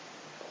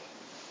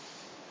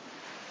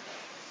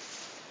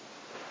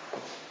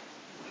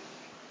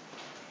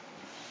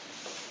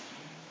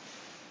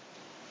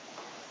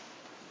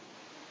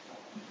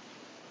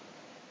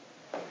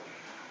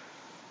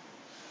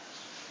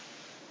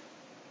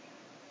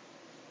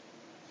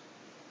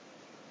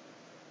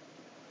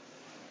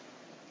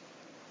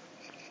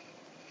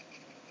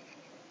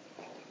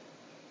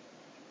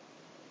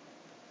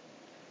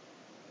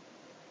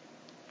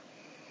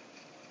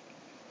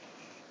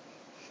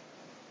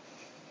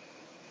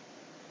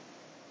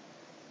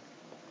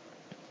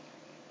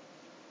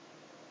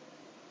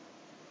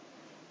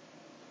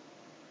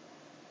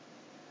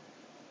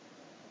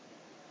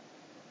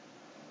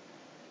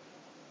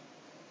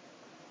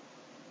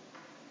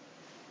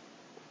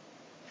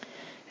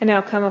 And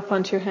now come up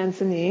onto your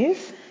hands and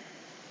knees.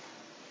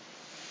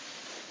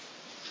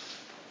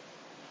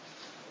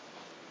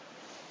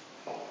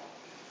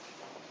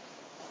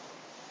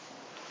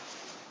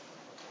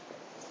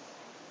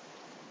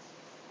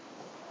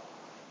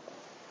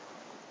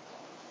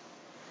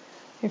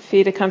 Your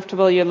feet are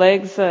comfortable, your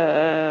legs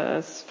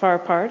as far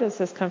apart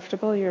as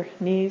comfortable, your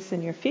knees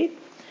and your feet.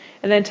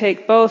 And then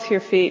take both your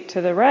feet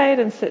to the right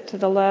and sit to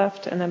the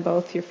left, and then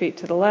both your feet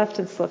to the left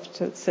and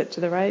sit to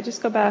the right.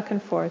 Just go back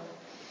and forth.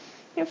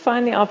 You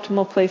find the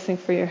optimal placing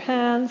for your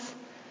hands.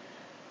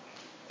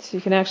 So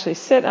you can actually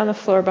sit on the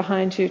floor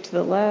behind you to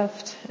the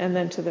left and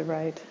then to the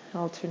right.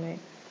 Alternate.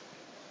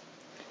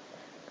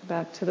 Go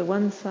back to the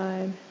one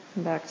side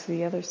and back to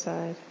the other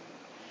side.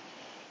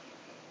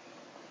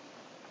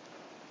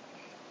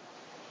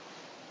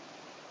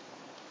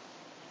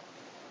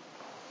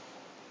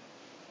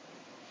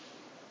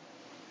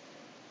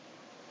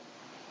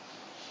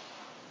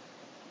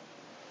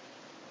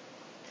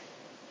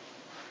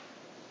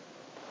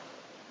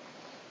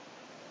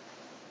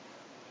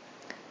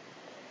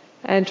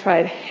 And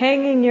try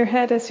hanging your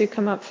head as you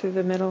come up through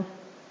the middle.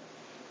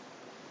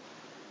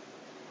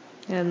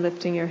 And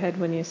lifting your head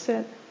when you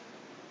sit.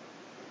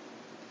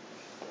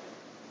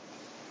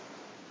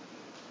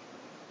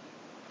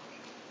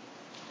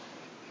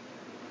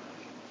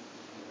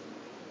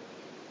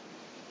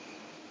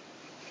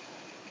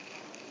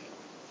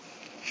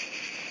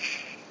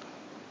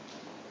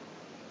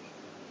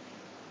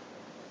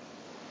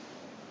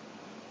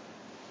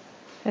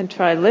 And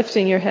try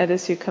lifting your head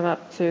as you come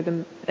up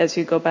as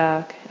you go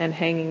back, and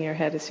hanging your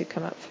head as you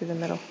come up through the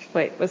middle.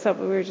 Wait, was that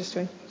what we were just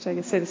doing? Should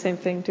I say the same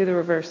thing? Do the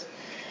reverse.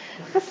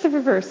 What's the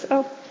reverse?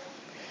 Oh,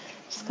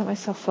 just got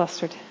myself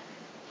flustered.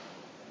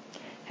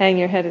 Hang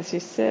your head as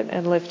you sit,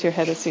 and lift your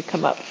head as you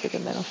come up through the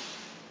middle.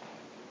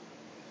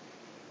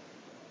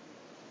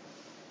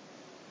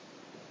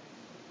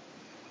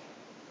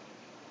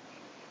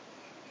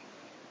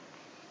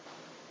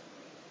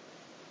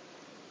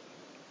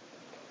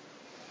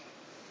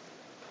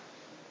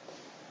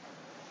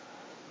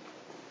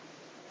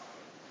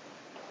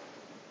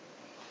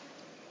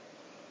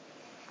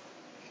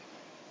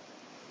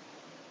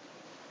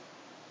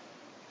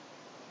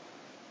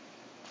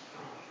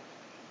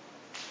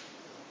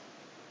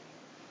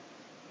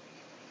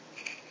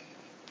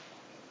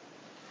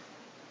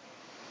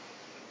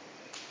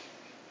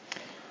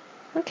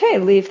 Okay,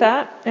 leave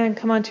that and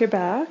come onto your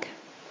back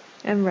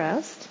and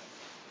rest.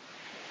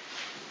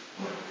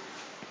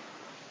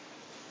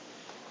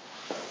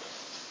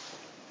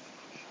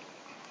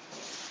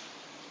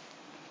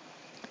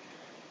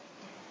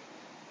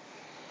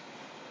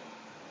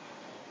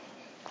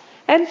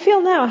 And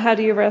feel now, how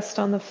do you rest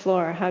on the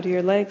floor? How do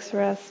your legs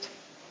rest?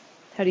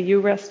 How do you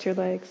rest your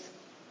legs?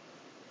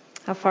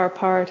 How far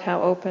apart,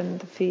 how open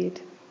the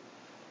feet?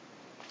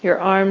 Your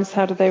arms,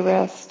 how do they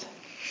rest?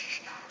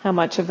 How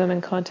much of them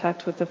in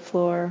contact with the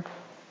floor?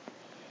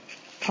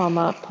 Palm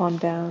up, palm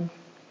down.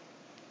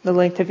 The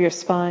length of your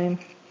spine.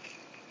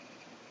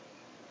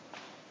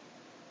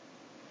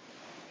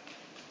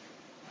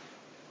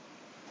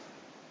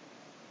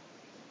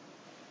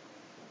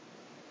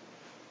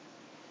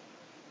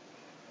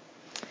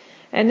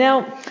 And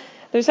now,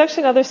 there's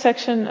actually another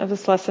section of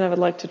this lesson I would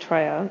like to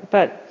try out,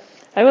 but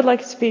I would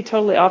like it to be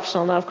totally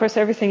optional. Now, of course,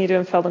 everything you do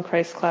in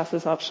Feldenkrais class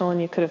is optional,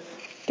 and you could have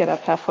get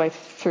up halfway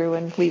through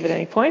and leave at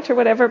any point or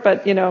whatever,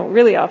 but,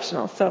 really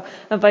optional. So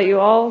I invite you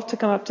all to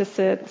come up to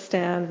sit,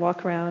 stand,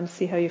 walk around,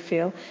 see how you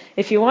feel.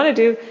 If you want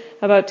to do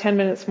about 10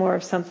 minutes more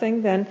of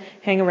something, then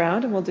hang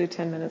around and we'll do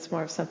 10 minutes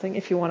more of something.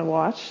 If you want to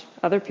watch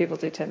other people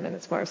do 10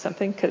 minutes more of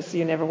something, because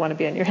you never want to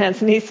be on your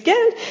hands and knees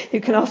again,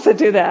 you can also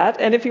do that.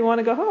 And if you want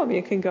to go home,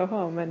 you can go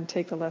home and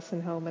take the lesson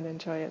home and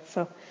enjoy it.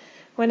 So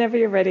whenever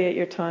you're ready at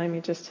your time,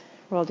 you just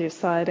roll to your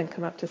side and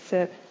come up to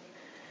sit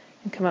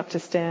and come up to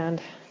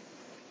stand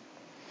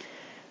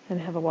and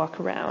have a walk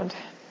around.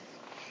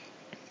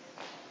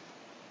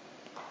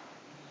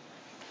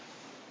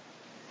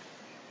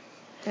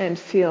 And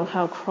feel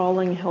how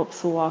crawling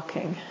helps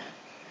walking.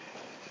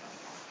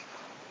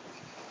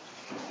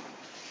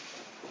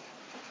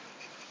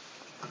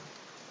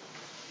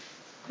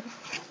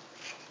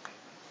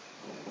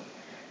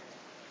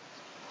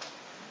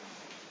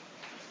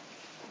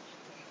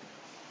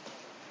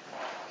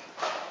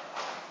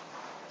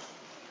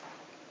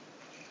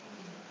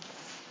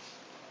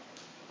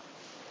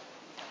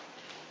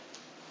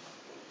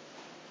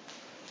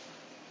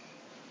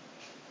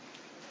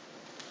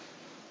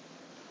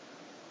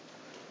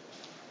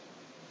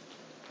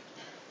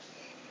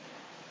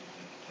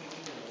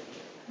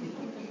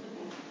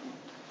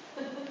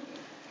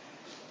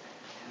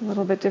 A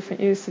little bit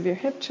different use of your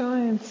hip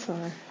joints,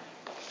 or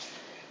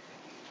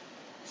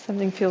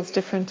something feels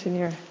different in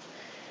your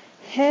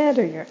head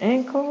or your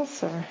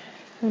ankles, or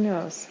who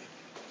knows.